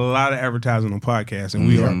doing a lot of advertising on podcasts, and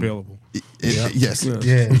we are available. Yes. Yeah.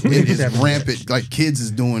 It is rampant. Like kids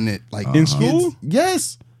is doing it. Like In school?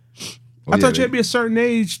 Yes. I thought you had to be a certain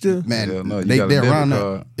age to. Man, no, they're around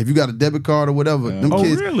that. If you got a debit card or whatever,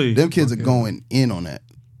 them kids are going in on that.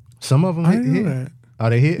 Some of them hit. That. Are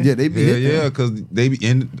they hit? Yeah, they be hitting. Yeah, because they be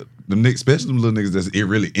in the niggas, especially them little niggas that's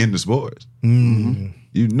really in the sports. You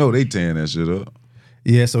know they tearing that shit up.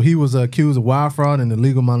 Yeah, so he was accused of wire fraud and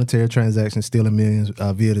illegal monetary transactions, stealing millions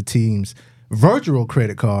via the team's virtual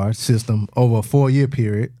credit card system over a 4-year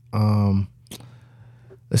period.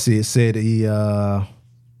 Let's see, it said he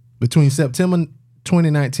between September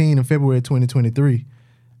 2019 and February 2023,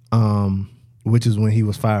 which is when he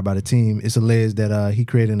was fired by the team, it's alleged that he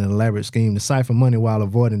created an elaborate scheme to siphon money while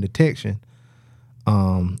avoiding detection.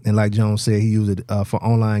 And like Jones said, he used it for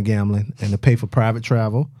online gambling and to pay for private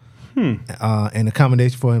travel. And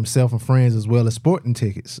accommodation for himself and friends as well as sporting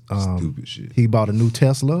tickets. Stupid shit. He bought a new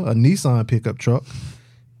Tesla, a Nissan pickup truck,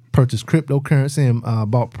 purchased cryptocurrency, and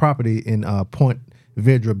bought property in Point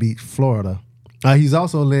Vedra Beach, Florida. He's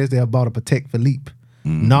also alleged to have bought a Patek Philippe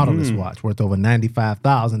Nautilus watch worth over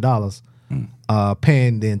 $95,000,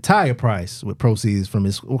 paying the entire price with proceeds from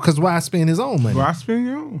his. Because why spend his own money? Why spend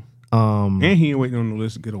your own? And he ain't waiting on the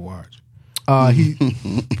list to get a watch.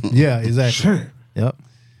 Yeah, exactly. Yep.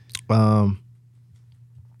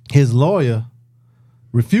 His lawyer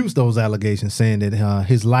refused those allegations, saying that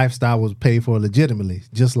his lifestyle was paid for legitimately,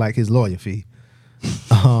 just like his lawyer fee. He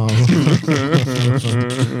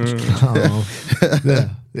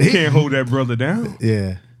can't hold that brother down.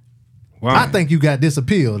 Yeah. Wow. I think you got this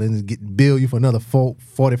appealed and bill you for another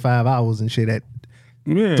 45 hours and shit at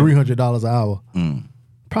 $300 an hour.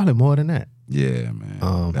 Probably more than that. Yeah,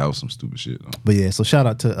 man. That was some stupid shit, though. But yeah, so shout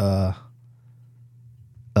out to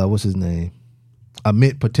what's his name?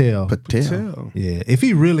 Amit Patel. Patel. Yeah. If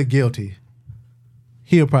he really guilty,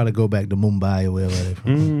 he'll probably go back to Mumbai or wherever they're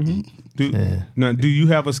from. Now, do you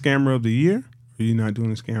have a scammer of the year? Or are you not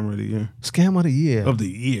doing a scammer of the year? Scam of the year. Of the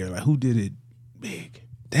year. Like, who did it big?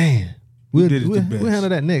 Damn. Who did it the best? We'll handle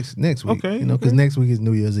that next week. Okay. You know, because next week is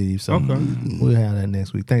New Year's Eve. So we'll handle that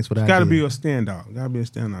next week. Thanks for that. Got to be a standout. Got to be a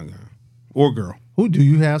standout guy. Or girl. Who do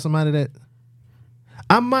you have somebody that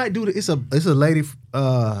I might do? It's a lady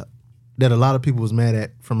that a lot of people was mad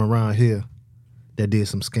at from around here that did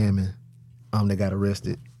some scamming. That got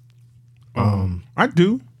arrested. I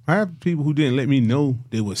do. I have people who didn't let me know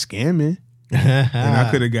they were scamming. and I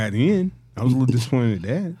could have gotten in. I was a little disappointed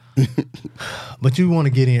at that. But you want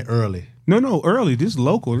to get in early. No, early. This is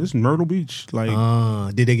local. This is Myrtle Beach.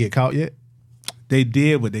 Like, did they get caught yet? They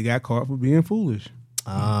did, but they got caught for being foolish.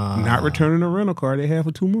 Not returning a rental car they had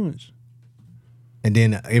for 2 months. And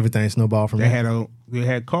then everything snowballed from there? They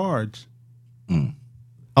had cards.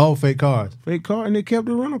 Oh, fake cards. Fake card, and they kept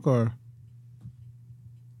the rental car.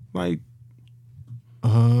 Like,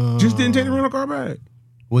 just didn't take the rental car back.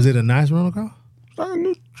 Was it a nice rental car? Like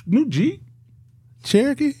a new Jeep.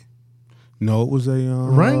 Cherokee? No, it was a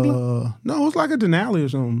Wrangler. No, it was like a Denali or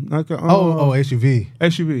something. Like a SUV.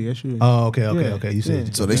 SUV. Oh, okay. You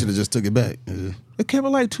said so. They should have just took it back. They kept it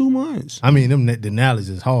like 2 months. I mean, them Denali's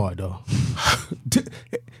is hard though.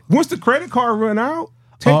 Once the credit card run out,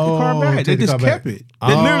 take the car back. They just kept it.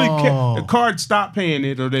 They literally kept the card. Stopped paying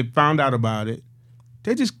it, or they found out about it.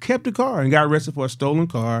 They just kept the car and got arrested for a stolen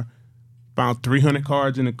car. Found 300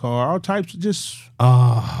 cards in the car. All types of just.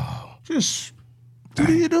 What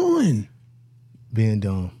are you doing? Being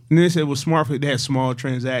dumb. And then they said it was smart for they had small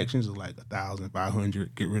transactions of like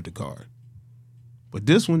 1,500, get rid of the card. But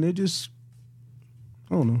this one, they just,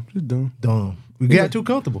 I don't know, just dumb. Dumb. We got too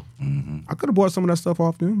comfortable. I could have bought some of that stuff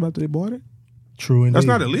off them after they bought it. True indeed. That's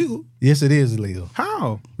not illegal. Yes, it is illegal.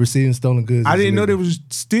 How? Receiving stolen goods. I didn't know they was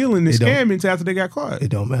stealing and scamming until after they got caught. It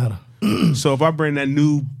don't matter. So if I bring that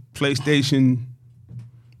new PlayStation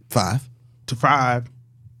 5 to 5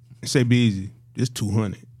 and say, be easy, it's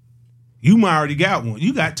 200. You might already got one.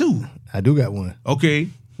 You got 2. I do got one. Okay,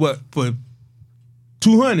 what for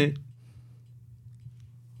 200?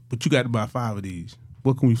 But you got to buy 5 of these.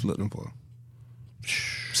 What can we flip them for?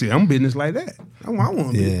 See, I'm business like that. I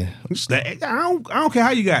want to be. I don't care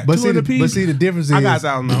how you got. But 200 pieces. See, the difference is I got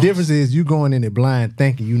 $1,000. The difference is you going in it blind,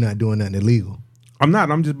 thinking you're not doing nothing illegal. I'm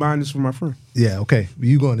not. I'm just buying this for my friend. Yeah, okay.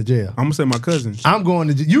 You going to jail? I'm gonna say my cousin. I'm going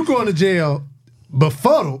to. You going to jail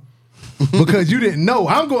befuddled because you didn't know.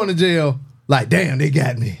 I'm going to jail. Like, damn, they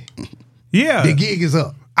got me. Yeah, the gig is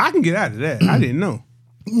up. I can get out of that. I didn't know.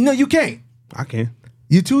 No, you can't. I can.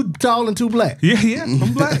 You're too tall and too black. Yeah,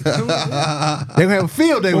 I'm black. They're gonna have a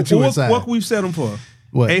field day with you inside. What can we set them for?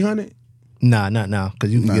 What? 800? Nah, not now.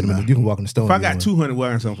 Because you can get them. You can walk in the store. If I got 200,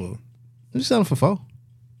 what are some for? You sell them for 4.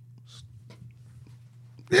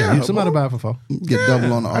 Yeah, somebody buy it for 4. Get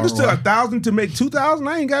double on the. I just took 1,000 to make 2,000.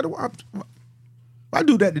 I ain't got to. I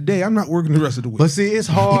do that today. I'm not working the rest of the week. But see, it's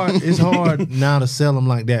hard. It's hard now to sell them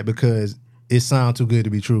like that because it sounds too good to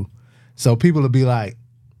be true. So people will be like,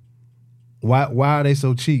 "Why are they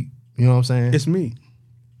so cheap?" You know what I'm saying? It's me.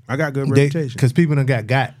 I got good reputation. Because people done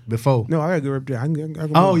got before. No, I got good reputation. I can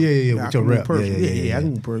with your rep. Yeah, I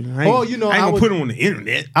can person. You know, I ain't gonna put them on the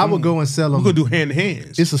internet. I would go and sell them. We're gonna do hand to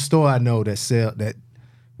hands. It's a store I know that sell that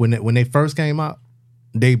when they first came out,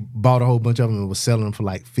 they bought a whole bunch of them and was selling them for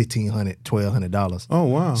like $1,500, $1,200. Oh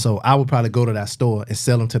wow! So I would probably go to that store and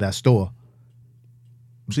sell them to that store.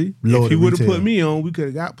 See, if he would have put me on, we could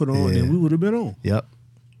have got put on, and we would have been on. Yep.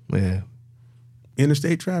 Yeah.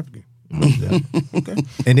 Interstate trafficking. Yeah. Okay.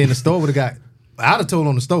 And then the store would have got. I'd have told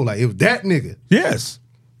on the store like it was that nigga. Yes.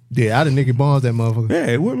 Yeah, I'd have Nicky Barnes that motherfucker. Yeah,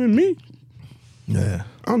 it wouldn't been me. Yeah.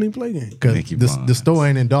 I don't even play games. Because the store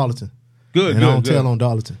ain't in Darlington. Good, and I don't tell on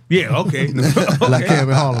Darlington. Yeah, okay. Like Cam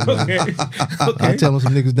and Harlem. Okay. I tell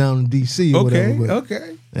some niggas down in D.C. or whatever.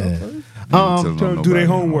 Okay. Yeah. Do their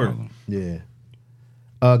homework. Yeah.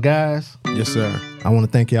 Guys. Yes, sir. I want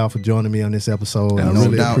to thank y'all for joining me on this episode. I no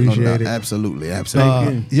really doubt, appreciate it. Absolutely.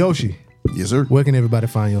 Yoshi. Yes, sir. Where can everybody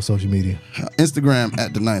find you on social media? Instagram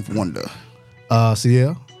at The Ninth Wonder.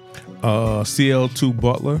 CL? CL2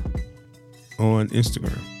 Butler on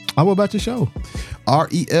Instagram. What about your show?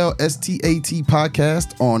 RELSTAT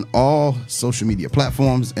podcast on all social media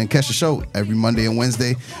platforms, and catch the show every Monday and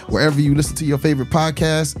Wednesday wherever you listen to your favorite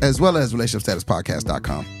podcasts, as well as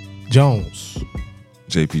relationshipstatuspodcast.com. Jones.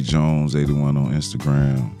 JP Jones 81 on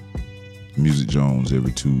Instagram. Music Jones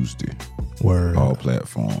every Tuesday. Word. All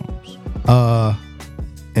platforms.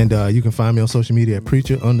 And you can find me on social media at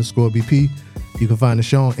preacher_BP. You can find the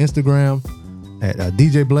show on Instagram at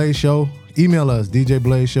DJ Blaze Show. Email us,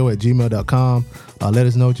 djblazeshow@gmail.com. Let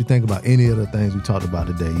us know what you think about any of the things we talked about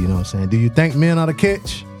today. You know what I'm saying? Do you think men ought to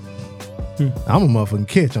catch? I'm a motherfucking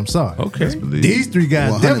catch. I'm sorry. Okay. These 3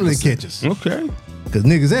 guys 100%. Definitely catches. Okay. Because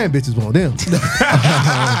niggas and bitches want them.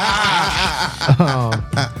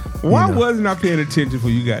 Why wasn't I paying attention for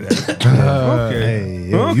you got that? Okay.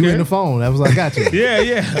 Hey, you in the phone. That was I got you. Yeah.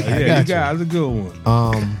 You guys a good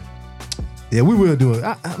one. Yeah, we will do it.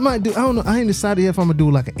 I might do. I don't know. I ain't decided if I'm gonna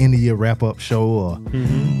do like an end of year wrap up show or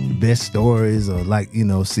best stories or like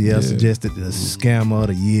CL suggested the Scammer of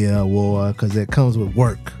the Year award because that comes with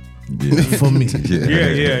work. for me.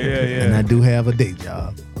 Yeah. And I do have a day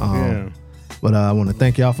job. But I want to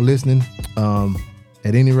thank y'all for listening.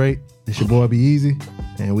 At any rate, it's your boy Be Easy,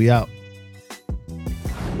 and we out.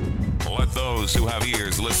 Let those who have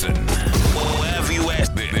ears listen. We'll have you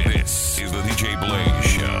ask. This is the DJ Blaze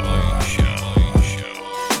Show.